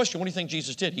ask you a question. What do you think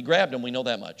Jesus did? He grabbed him. We know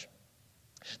that much.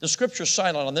 The Scripture's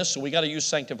silent on this, so we got to use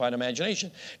sanctified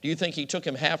imagination. Do you think he took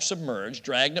him half submerged,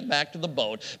 dragged him back to the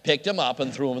boat, picked him up,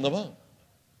 and threw him in the boat?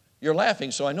 You're laughing,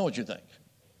 so I know what you think.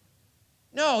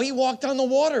 No, he walked on the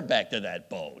water back to that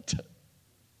boat.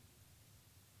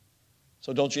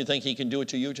 So don't you think he can do it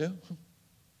to you too?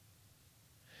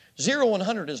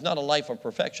 0-100 is not a life of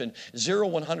perfection.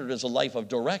 0-100 is a life of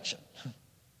direction.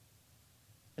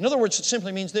 In other words, it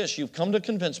simply means this. You've come to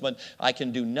convincement, I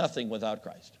can do nothing without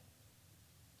Christ.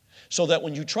 So that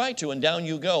when you try to, and down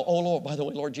you go, oh, Lord, by the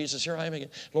way, Lord Jesus, here I am again.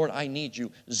 Lord, I need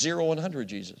you. 0-100,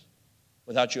 Jesus.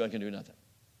 Without you, I can do nothing.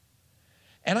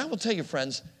 And I will tell you,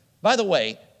 friends, by the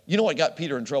way, you know what got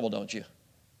Peter in trouble, don't you?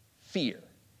 Fear.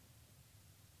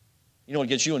 You know what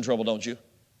gets you in trouble, don't you?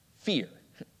 Fear.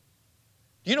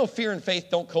 Do you know fear and faith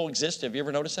don't coexist? Have you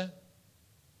ever noticed that?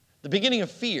 The beginning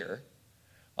of fear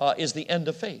is the end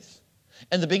of faith.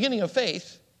 And the beginning of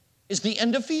faith is the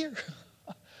end of fear.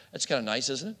 That's kind of nice,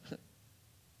 isn't it?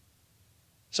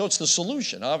 So it's the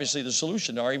solution, obviously the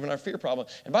solution to even our fear problem.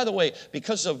 And by the way,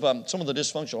 because of some of the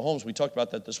dysfunctional homes, we talked about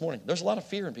that this morning, there's a lot of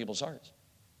fear in people's hearts.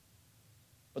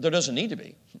 But there doesn't need to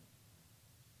be.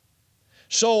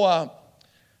 So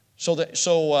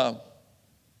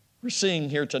we're seeing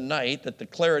here tonight that the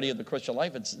clarity of the Christian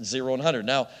life, it's 0-100.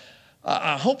 Now,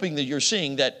 I'm hoping that you're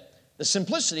seeing that the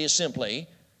simplicity is simply,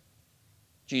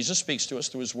 Jesus speaks to us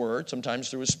through his word, sometimes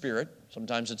through his spirit.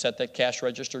 Sometimes it's at that cash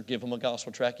register, give him a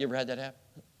gospel tract. You ever had that happen?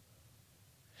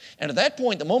 And at that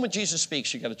point, the moment Jesus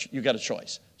speaks, you got a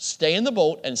choice. Stay in the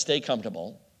boat and stay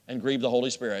comfortable and grieve the Holy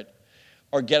Spirit,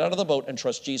 or get out of the boat and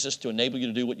trust Jesus to enable you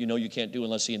to do what you know you can't do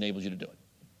unless he enables you to do it.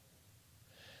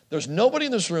 There's nobody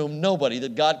in this room, nobody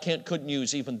that God couldn't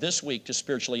use even this week to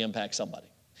spiritually impact somebody.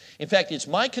 In fact, it's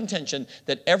my contention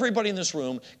that everybody in this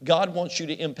room, God wants you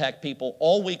to impact people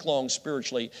all week long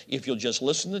spiritually if you'll just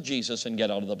listen to Jesus and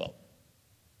get out of the boat.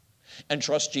 And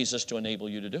trust Jesus to enable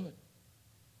you to do it.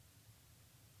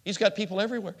 He's got people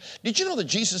everywhere. Did you know that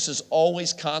Jesus is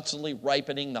always constantly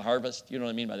ripening the harvest? You know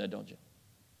what I mean by that, don't you?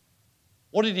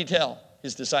 What did he tell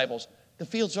his disciples? The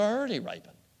fields are already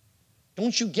ripened.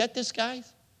 Don't you get this,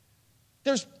 guys?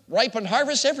 There's ripened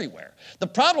harvest everywhere. The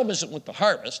problem isn't with the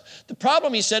harvest. The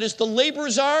problem, he said, is the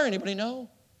laborers are. Anybody know?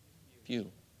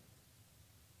 Few.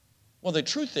 Well, the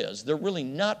truth is, they're really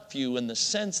not few in the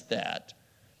sense that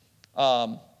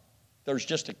there's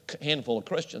just a handful of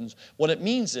Christians. What it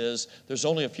means is there's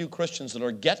only a few Christians that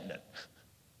are getting it.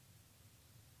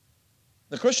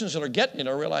 The Christians that are getting it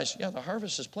are realize, yeah, the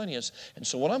harvest is plenteous. And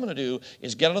so what I'm going to do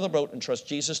is get out of the boat and trust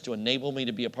Jesus to enable me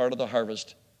to be a part of the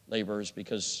harvest laborers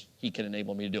because he can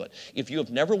enable me to do it. If you have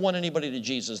never won anybody to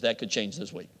Jesus, that could change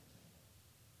this week.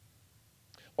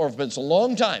 Or if it's a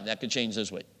long time, that could change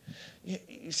this week.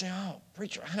 You say, oh,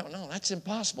 preacher, I don't know. That's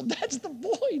impossible. That's the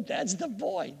void. That's the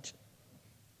void.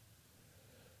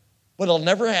 But it'll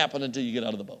never happen until you get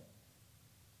out of the boat.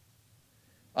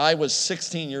 I was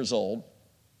 16 years old,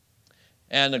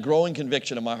 and a growing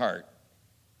conviction in my heart,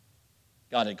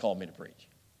 God had called me to preach.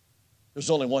 There's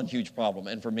only one huge problem,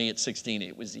 and for me at 16,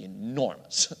 it was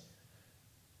enormous.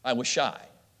 I was shy.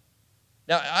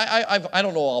 Now, I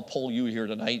don't know, I'll poll you here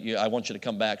tonight. I want you to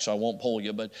come back, so I won't poll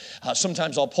you, but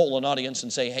sometimes I'll poll an audience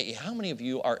and say, hey, how many of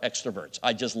you are extroverts?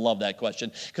 I just love that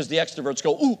question, because the extroverts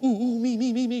go, ooh, ooh, ooh,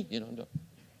 me, you know.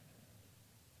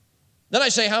 Then I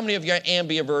say, how many of you are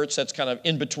ambiverts? That's kind of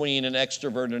in between an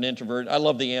extrovert and an introvert. I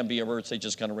love the ambiverts. They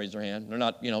just kind of raise their hand. They're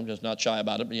not, just not shy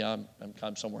about it, but yeah, I'm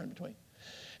kind of somewhere in between.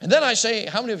 And then I say,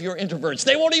 how many of you are introverts?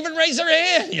 They won't even raise their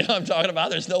hand. You know what I'm talking about?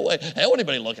 There's no way. Hey,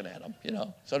 anybody looking at them,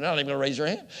 So they're not even going to raise their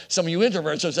hand. Some of you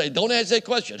introverts will say, don't ask that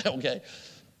question. Okay.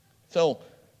 So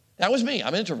that was me.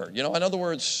 I'm an introvert. In other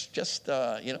words, just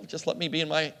let me be in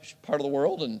my part of the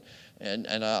world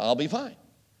and I'll be fine.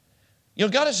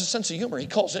 God has a sense of humor. He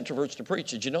calls introverts to preach.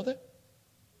 Did you know that?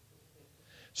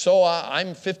 So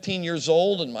I'm 15 years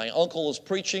old, and my uncle is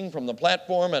preaching from the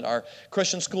platform at our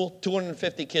Christian school,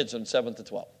 250 kids in 7th to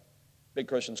 12th. Big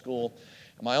Christian school.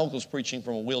 And my uncle's preaching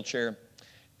from a wheelchair.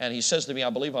 And he says to me, I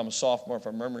believe I'm a sophomore if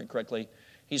I'm remembering correctly,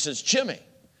 he says, Jimmy,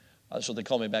 that's what they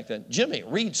called me back then, Jimmy,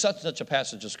 read such and such a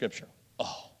passage of Scripture.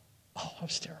 Oh, that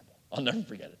was terrible. I'll never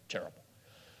forget it. Terrible.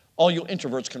 All you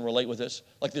introverts can relate with this.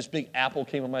 Like this big apple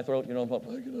came in my throat, I'm like, I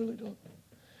can only talk.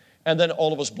 And then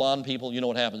all of us blonde people, you know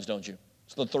what happens, don't you?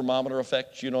 It's the thermometer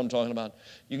effect, you know what I'm talking about?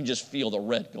 You can just feel the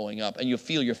red going up, and you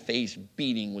feel your face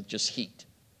beating with just heat.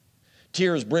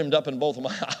 Tears brimmed up in both of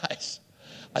my eyes.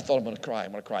 I thought, I'm going to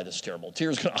cry, this is terrible.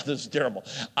 This is terrible.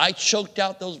 I choked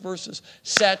out those verses,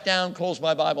 sat down, closed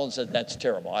my Bible, and said, that's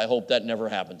terrible. I hope that never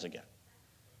happens again.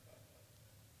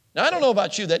 Now, I don't know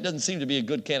about you, that doesn't seem to be a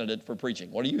good candidate for preaching.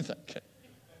 What do you think?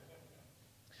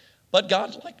 But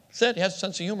God, like I said, has a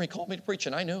sense of humor. He called me to preach,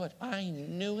 and I knew it.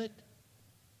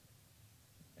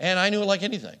 And I knew it like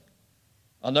anything.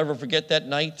 I'll never forget that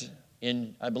night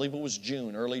in, I believe it was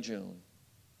June, early June.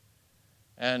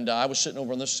 And I was sitting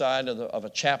over on this side of a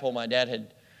chapel my dad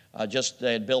had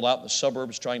built out in the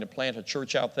suburbs, trying to plant a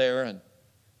church out there. And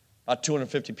about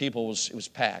 250 people, it was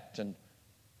packed. And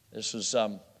this was...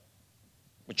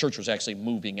 the church was actually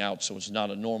moving out, so it was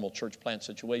not a normal church plant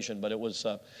situation, but it was,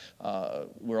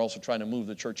 we were also trying to move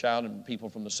the church out, and people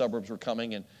from the suburbs were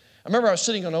coming. And I remember I was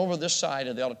sitting on over this side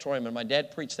of the auditorium, and my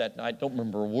dad preached that night. I don't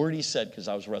remember a word he said because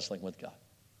I was wrestling with God.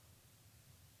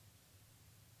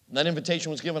 And that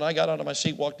invitation was given. I got out of my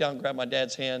seat, walked down, grabbed my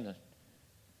dad's hand, and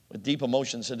with deep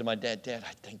emotion said to my dad, Dad,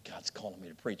 I think God's calling me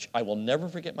to preach. I will never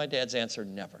forget my dad's answer,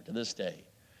 never, to this day.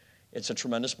 It's a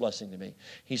tremendous blessing to me.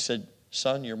 He said,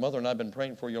 son, your mother and I have been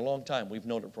praying for you a long time. We've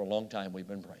known it for a long time. We've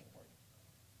been praying for you.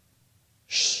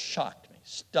 Shocked me,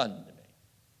 stunned me.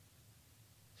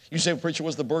 You say, preacher,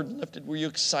 was the burden lifted? Were you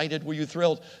excited? Were you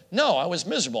thrilled? No, I was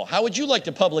miserable. How would you like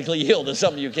to publicly yield to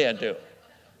something you can't do?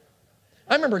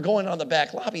 I remember going on the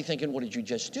back lobby thinking, what did you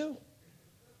just do?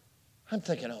 I'm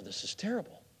thinking, oh, this is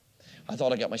terrible. I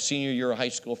thought I got my senior year of high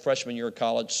school, freshman year of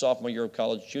college, sophomore year of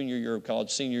college, junior year of college,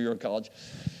 senior year of college.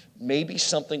 Maybe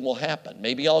something will happen.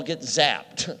 Maybe I'll get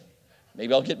zapped.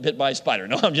 Maybe I'll get bit by a spider.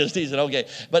 No, I'm just teasing. Okay.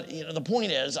 But the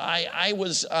point is, I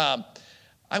was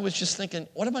just thinking,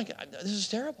 what am I, this is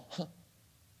terrible.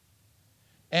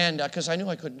 And because I knew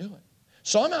I couldn't do it.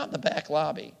 So I'm out in the back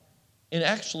lobby in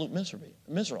absolute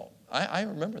miserable. I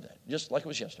remember that, just like it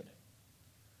was yesterday.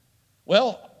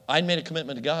 Well, I made a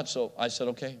commitment to God, so I said,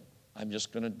 okay, I'm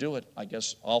just going to do it. I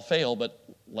guess I'll fail, but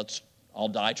I'll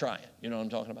die trying. You know what I'm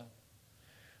talking about?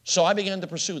 So I began to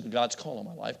pursue God's call on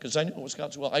my life because I knew it was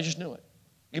God's will. I just knew it.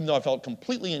 Even though I felt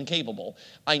completely incapable,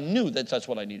 I knew that that's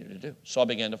what I needed to do. So I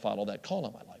began to follow that call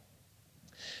on my life.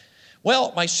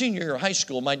 Well, my senior year of high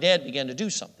school, my dad began to do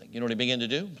something. You know what he began to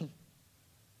do?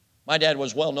 My dad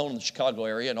was well known in the Chicago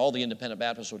area, and all the independent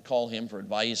Baptists would call him for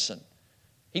advice, and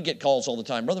he'd get calls all the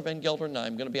time. Brother Van Gelderen,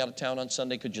 I'm going to be out of town on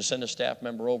Sunday. Could you send a staff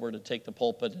member over to take the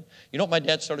pulpit? And you know what my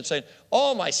dad started saying?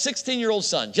 Oh, my 16-year-old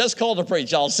son just called to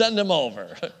preach. I'll send him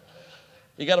over.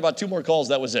 He got about 2 more calls.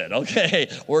 That was it. Okay.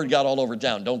 Word got all over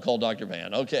town. Don't call Dr.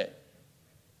 Van. Okay.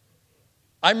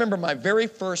 I remember my very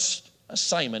first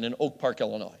assignment in Oak Park,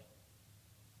 Illinois.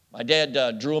 My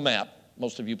dad drew a map.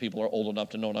 Most of you people are old enough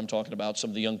to know what I'm talking about. Some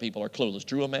of the young people are clueless.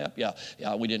 Drew a map? Yeah,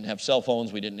 we didn't have cell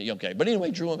phones. We didn't. Okay. But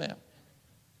anyway, drew a map.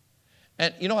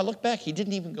 And, I look back. He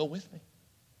didn't even go with me.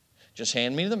 Just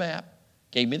handed me the map,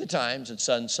 gave me the times, and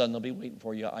son, they'll be waiting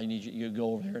for you. I need you to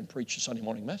go over there and preach a Sunday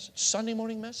morning message. Sunday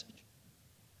morning message.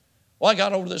 Well, I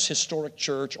got over to this historic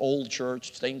church, old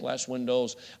church, stained glass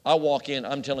windows. I walk in,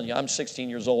 I'm telling you, I'm 16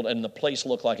 years old, and the place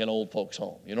looked like an old folks'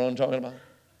 home. You know what I'm talking about?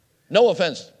 No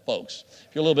offense, folks,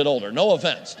 if you're a little bit older. No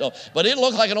offense. No, but it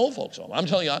looked like an old folks' home. I'm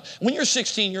telling you, when you're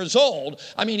 16 years old,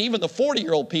 I mean, even the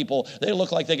 40-year-old people, they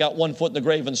look like they got one foot in the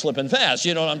grave and slipping fast.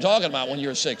 You know what I'm talking about when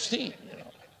you're 16. You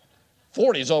know,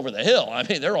 40's over the hill. I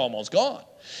mean, they're almost gone.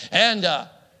 And the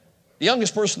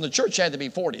youngest person in the church had to be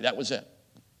 40. That was it.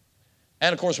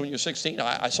 And, of course, when you're 16,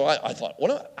 I thought,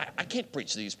 I can't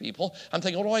preach to these people. I'm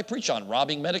thinking, what do I preach on?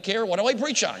 Robbing Medicare? What do I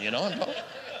preach on? You know?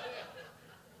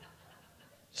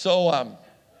 So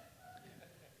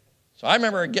I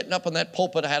remember getting up on that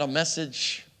pulpit. I had a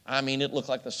message. I mean, it looked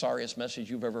like the sorriest message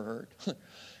you've ever heard.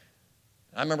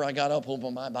 I remember I got up,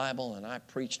 opened my Bible, and I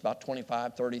preached about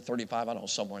 25, 30, 35, I don't know,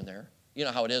 somewhere in there. You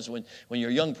know how it is when you're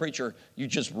a young preacher, you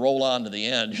just roll on to the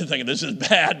end. You're thinking, this is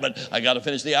bad, but I got to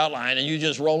finish the outline, and you're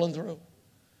just rolling through.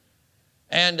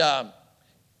 And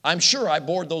I'm sure I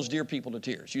bored those dear people to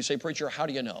tears. You say, preacher, how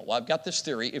do you know? Well, I've got this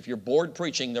theory. If you're bored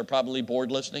preaching, they're probably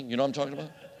bored listening. You know what I'm talking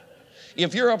about?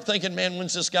 If you're up thinking, man,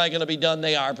 when's this guy going to be done?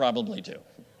 They are probably too.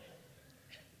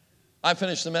 I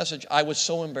finished the message. I was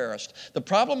so embarrassed. The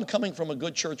problem coming from a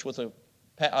good church with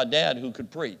a dad who could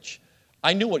preach,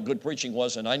 I knew what good preaching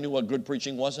was, and I knew what good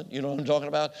preaching wasn't. You know what I'm talking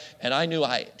about? And I knew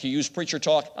to use preacher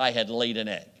talk, I had laid an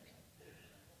egg.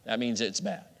 That means it's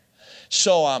bad.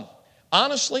 So,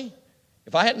 honestly,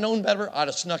 if I hadn't known better, I'd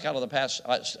have snuck out of the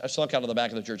back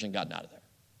of the church and gotten out of there.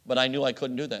 But I knew I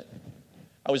couldn't do that.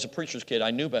 I was a preacher's kid. I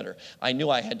knew better. I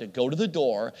knew I had to go to the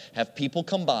door, have people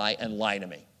come by, and lie to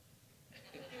me.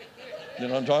 You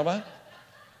know what I'm talking about?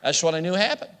 That's what I knew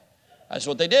happened. That's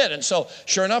what they did. And so,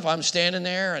 sure enough, I'm standing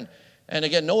there, and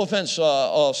again, no offense,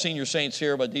 senior saints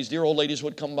here, but these dear old ladies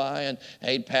would come by, and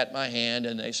they'd pat my hand,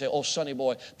 and they'd say, oh, Sonny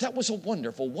boy, that was a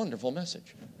wonderful, wonderful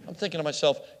message. I'm thinking to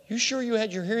myself, you sure you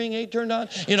had your hearing aid turned on?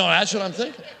 You know, that's what I'm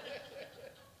thinking.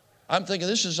 I'm thinking,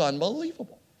 this is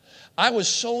unbelievable. I was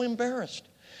so embarrassed.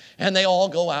 And they all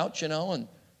go out, you know, and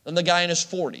then the guy in his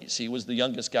 40s, he was the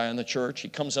youngest guy in the church, he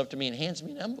comes up to me and hands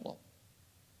me an envelope.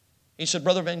 He said,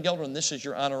 Brother Van Gelderen, this is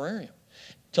your honorarium.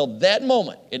 Till that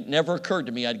moment, it never occurred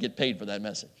to me I'd get paid for that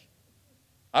message.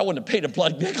 I wouldn't have paid a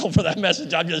blood nickel for that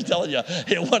message. I'm just telling you,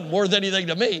 it wasn't worth anything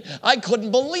to me. I couldn't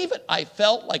believe it. I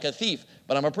felt like a thief,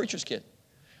 but I'm a preacher's kid.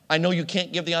 I know you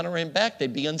can't give the honorarium back.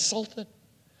 They'd be insulted.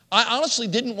 I honestly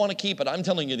didn't want to keep it. I'm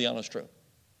telling you the honest truth.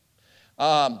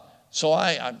 So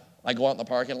I go out in the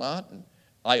parking lot, and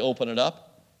I open it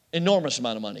up. Enormous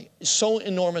amount of money. So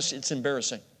enormous, it's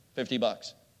embarrassing.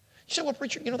 $50. You say, well,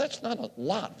 preacher, you know, that's not a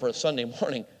lot for a Sunday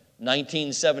morning.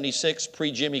 1976,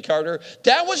 pre-Jimmy Carter.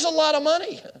 That was a lot of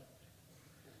money.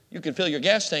 You could fill your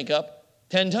gas tank up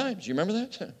 10 times. You remember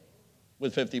that?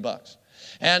 With $50.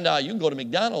 And you can go to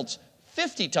McDonald's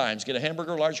 50 times, get a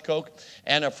hamburger, large Coke,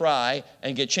 and a fry,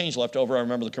 and get change left over. I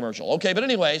remember the commercial. Okay, but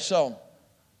anyway, so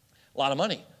a lot of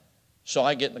money. So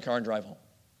I get in the car and drive home.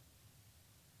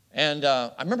 And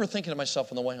I remember thinking to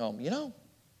myself on the way home, you know,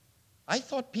 I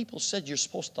thought people said you're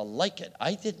supposed to like it.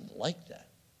 I didn't like that.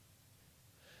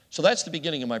 So that's the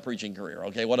beginning of my preaching career.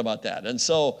 Okay, what about that? And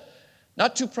so,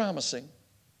 not too promising.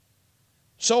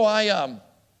 So I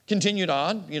continued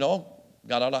on, you know,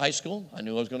 got out of high school. I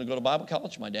knew I was going to go to Bible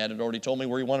college. My dad had already told me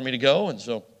where he wanted me to go, and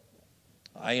so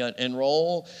I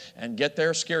enroll and get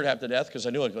there, scared half to death because I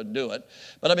knew I couldn't do it.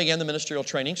 But I began the ministerial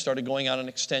training, started going on an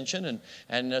extension,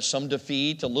 and some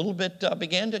defeat, a little bit God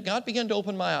began to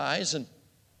open my eyes, and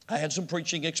I had some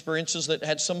preaching experiences that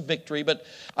had some victory, but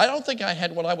I don't think I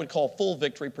had what I would call full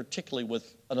victory, particularly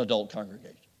with an adult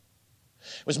congregation.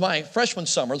 It was my freshman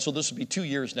summer, so this would be 2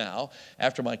 years now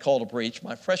after my call to preach,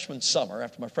 my freshman summer,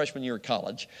 after my freshman year of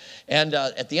college. And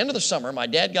at the end of the summer, my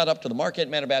dad got up to the Marquette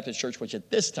Manor Baptist Church, which at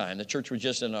this time, the church was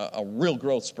just in a real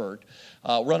growth spurt,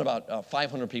 run about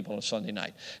 500 people on a Sunday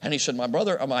night. And he said,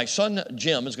 my son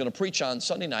Jim is going to preach on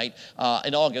Sunday night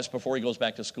in August before he goes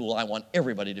back to school. I want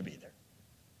everybody to be there.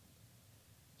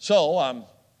 So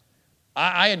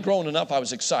I had grown enough, I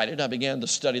was excited. I began to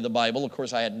study the Bible. Of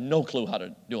course, I had no clue how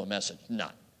to do a message,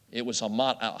 none. It was a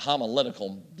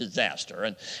homiletical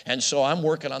disaster. And so I'm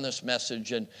working on this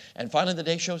message, and finally the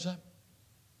day shows up.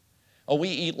 Oh, we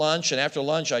eat lunch, and after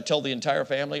lunch, I tell the entire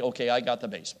family, okay, I got the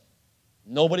basement.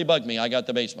 Nobody bugged me, I got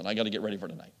the basement. I got to get ready for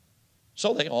tonight.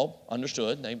 So they all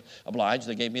understood, they obliged,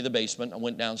 they gave me the basement. I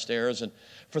went downstairs, and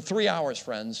for 3 hours,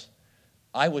 friends,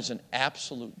 I was in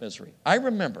absolute misery. I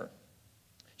remember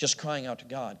just crying out to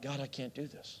God, God, I can't do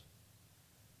this.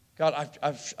 God,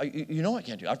 you know I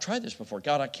can't do it. I've tried this before.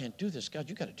 God, I can't do this. God,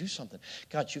 you've got to do something.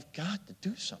 God, you've got to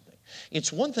do something.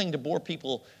 It's one thing to bore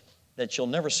people that you'll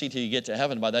never see till you get to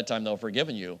heaven. By that time, they'll have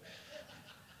forgiven you.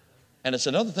 And it's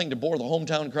another thing to bore the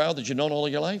hometown crowd that you've known all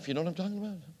of your life. You know what I'm talking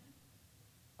about?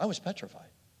 I was petrified.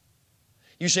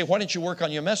 You say, why didn't you work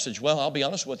on your message? Well, I'll be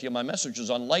honest with you. My message was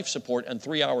on life support, and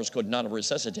 3 hours could not have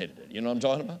resuscitated it. You know what I'm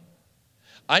talking about?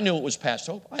 I knew it was past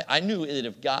hope. I knew that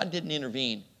if God didn't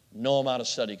intervene, no amount of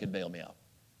study could bail me out.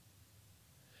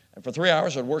 And for 3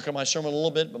 hours, I'd work on my sermon a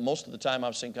little bit, but most of the time I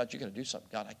was saying, God, you got to do something.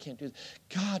 God, I can't do this.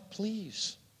 God,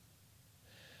 please.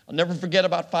 I'll never forget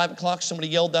about 5 o'clock, somebody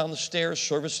yelled down the stairs,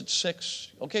 service at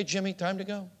 6. Okay, Jimmy, time to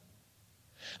go.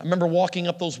 I remember walking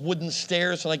up those wooden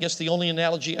stairs, and I guess the only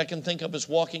analogy I can think of is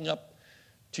walking up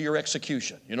to your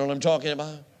execution. You know what I'm talking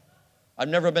about? I've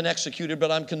never been executed,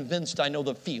 but I'm convinced I know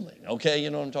the feeling, okay? You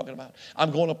know what I'm talking about?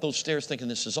 I'm going up those stairs thinking,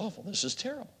 this is awful, this is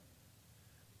terrible.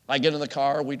 I get in the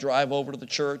car, we drive over to the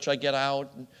church, I get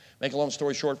out, and make a long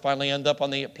story short, finally end up on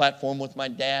the platform with my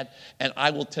dad. And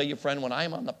I will tell you, friend, when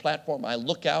I'm on the platform, I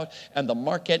look out, and the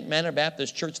Marquette Manor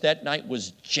Baptist Church that night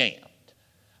was jammed.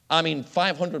 I mean,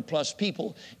 500 plus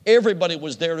people. Everybody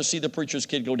was there to see the preacher's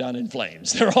kid go down in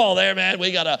flames. They're all there, man.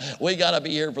 We gotta be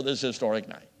here for this historic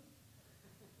night.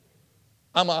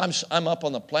 I'm up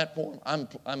on the platform.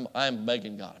 I'm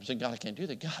begging God. I'm saying, God, I can't do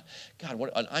that. God,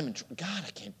 what? God,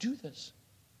 I can't do this.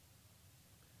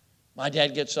 My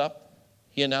dad gets up.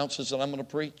 He announces that I'm going to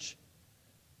preach.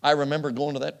 I remember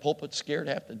going to that pulpit scared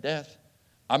half to death.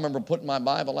 I remember putting my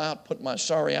Bible out, putting my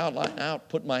sorry outline out,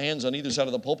 putting my hands on either side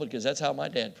of the pulpit because that's how my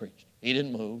dad preached. He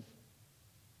didn't move.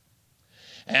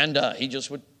 And he just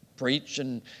would preach,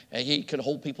 and he could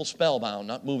hold people spellbound,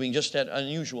 not moving, just that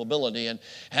unusual ability.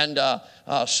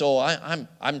 So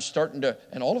I'm starting to,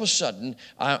 and all of a sudden,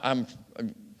 I'm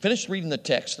finished reading the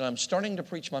text, and I'm starting to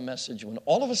preach my message, when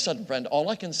all of a sudden, friend, all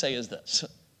I can say is this.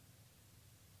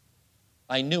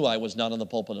 I knew I was not in the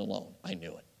pulpit alone. I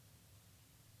knew it.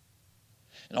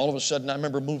 And all of a sudden, I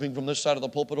remember moving from this side of the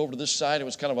pulpit over to this side. It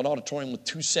was kind of an auditorium with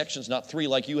 2 sections, not 3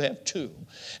 like you have 2.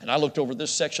 And I looked over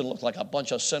this section, looked like a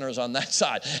bunch of sinners on that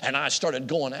side. And I started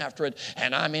going after it.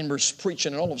 And I remember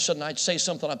preaching, and all of a sudden, I'd say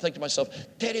something. I'm thinking to myself,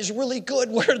 that is really good.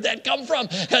 Where did that come from?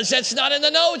 Because that's not in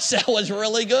the notes. That was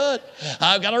really good.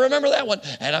 I've got to remember that one.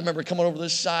 And I remember coming over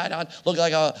this side. I looked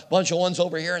like a bunch of ones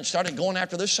over here and started going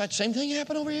after this side. Same thing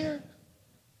happened over here.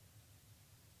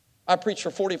 I preached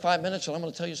for 45 minutes, and I'm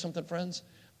going to tell you something, friends.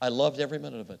 I loved every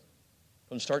minute of it,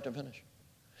 from start to finish.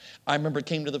 I remember it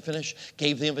came to the finish,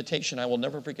 gave the invitation. I will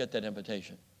never forget that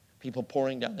invitation. People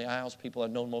pouring down the aisles, people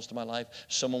I've known most of my life,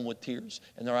 someone with tears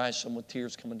in their eyes, some with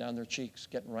tears coming down their cheeks,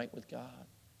 getting right with God.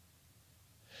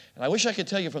 And I wish I could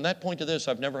tell you from that point to this,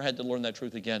 I've never had to learn that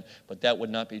truth again, but that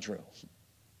would not be true.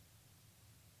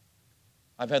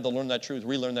 I've had to learn that truth,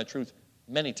 relearn that truth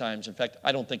many times. In fact,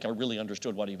 I don't think I really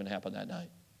understood what even happened that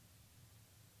night.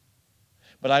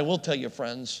 But I will tell you,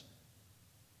 friends,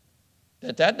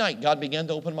 that night God began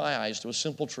to open my eyes to a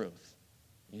simple truth.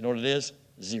 You know what it is?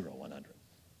 0, 100.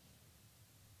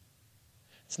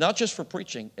 It's not just for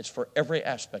preaching, it's for every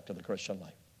aspect of the Christian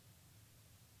life.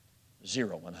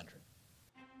 0, 100.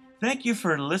 Thank you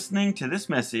for listening to this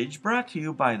message brought to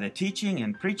you by the teaching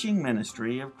and preaching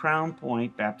ministry of Crown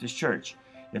Point Baptist Church.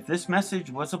 If this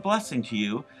message was a blessing to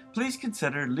you, please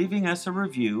consider leaving us a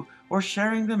review or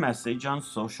sharing the message on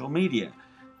social media.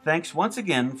 Thanks once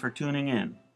again for tuning in.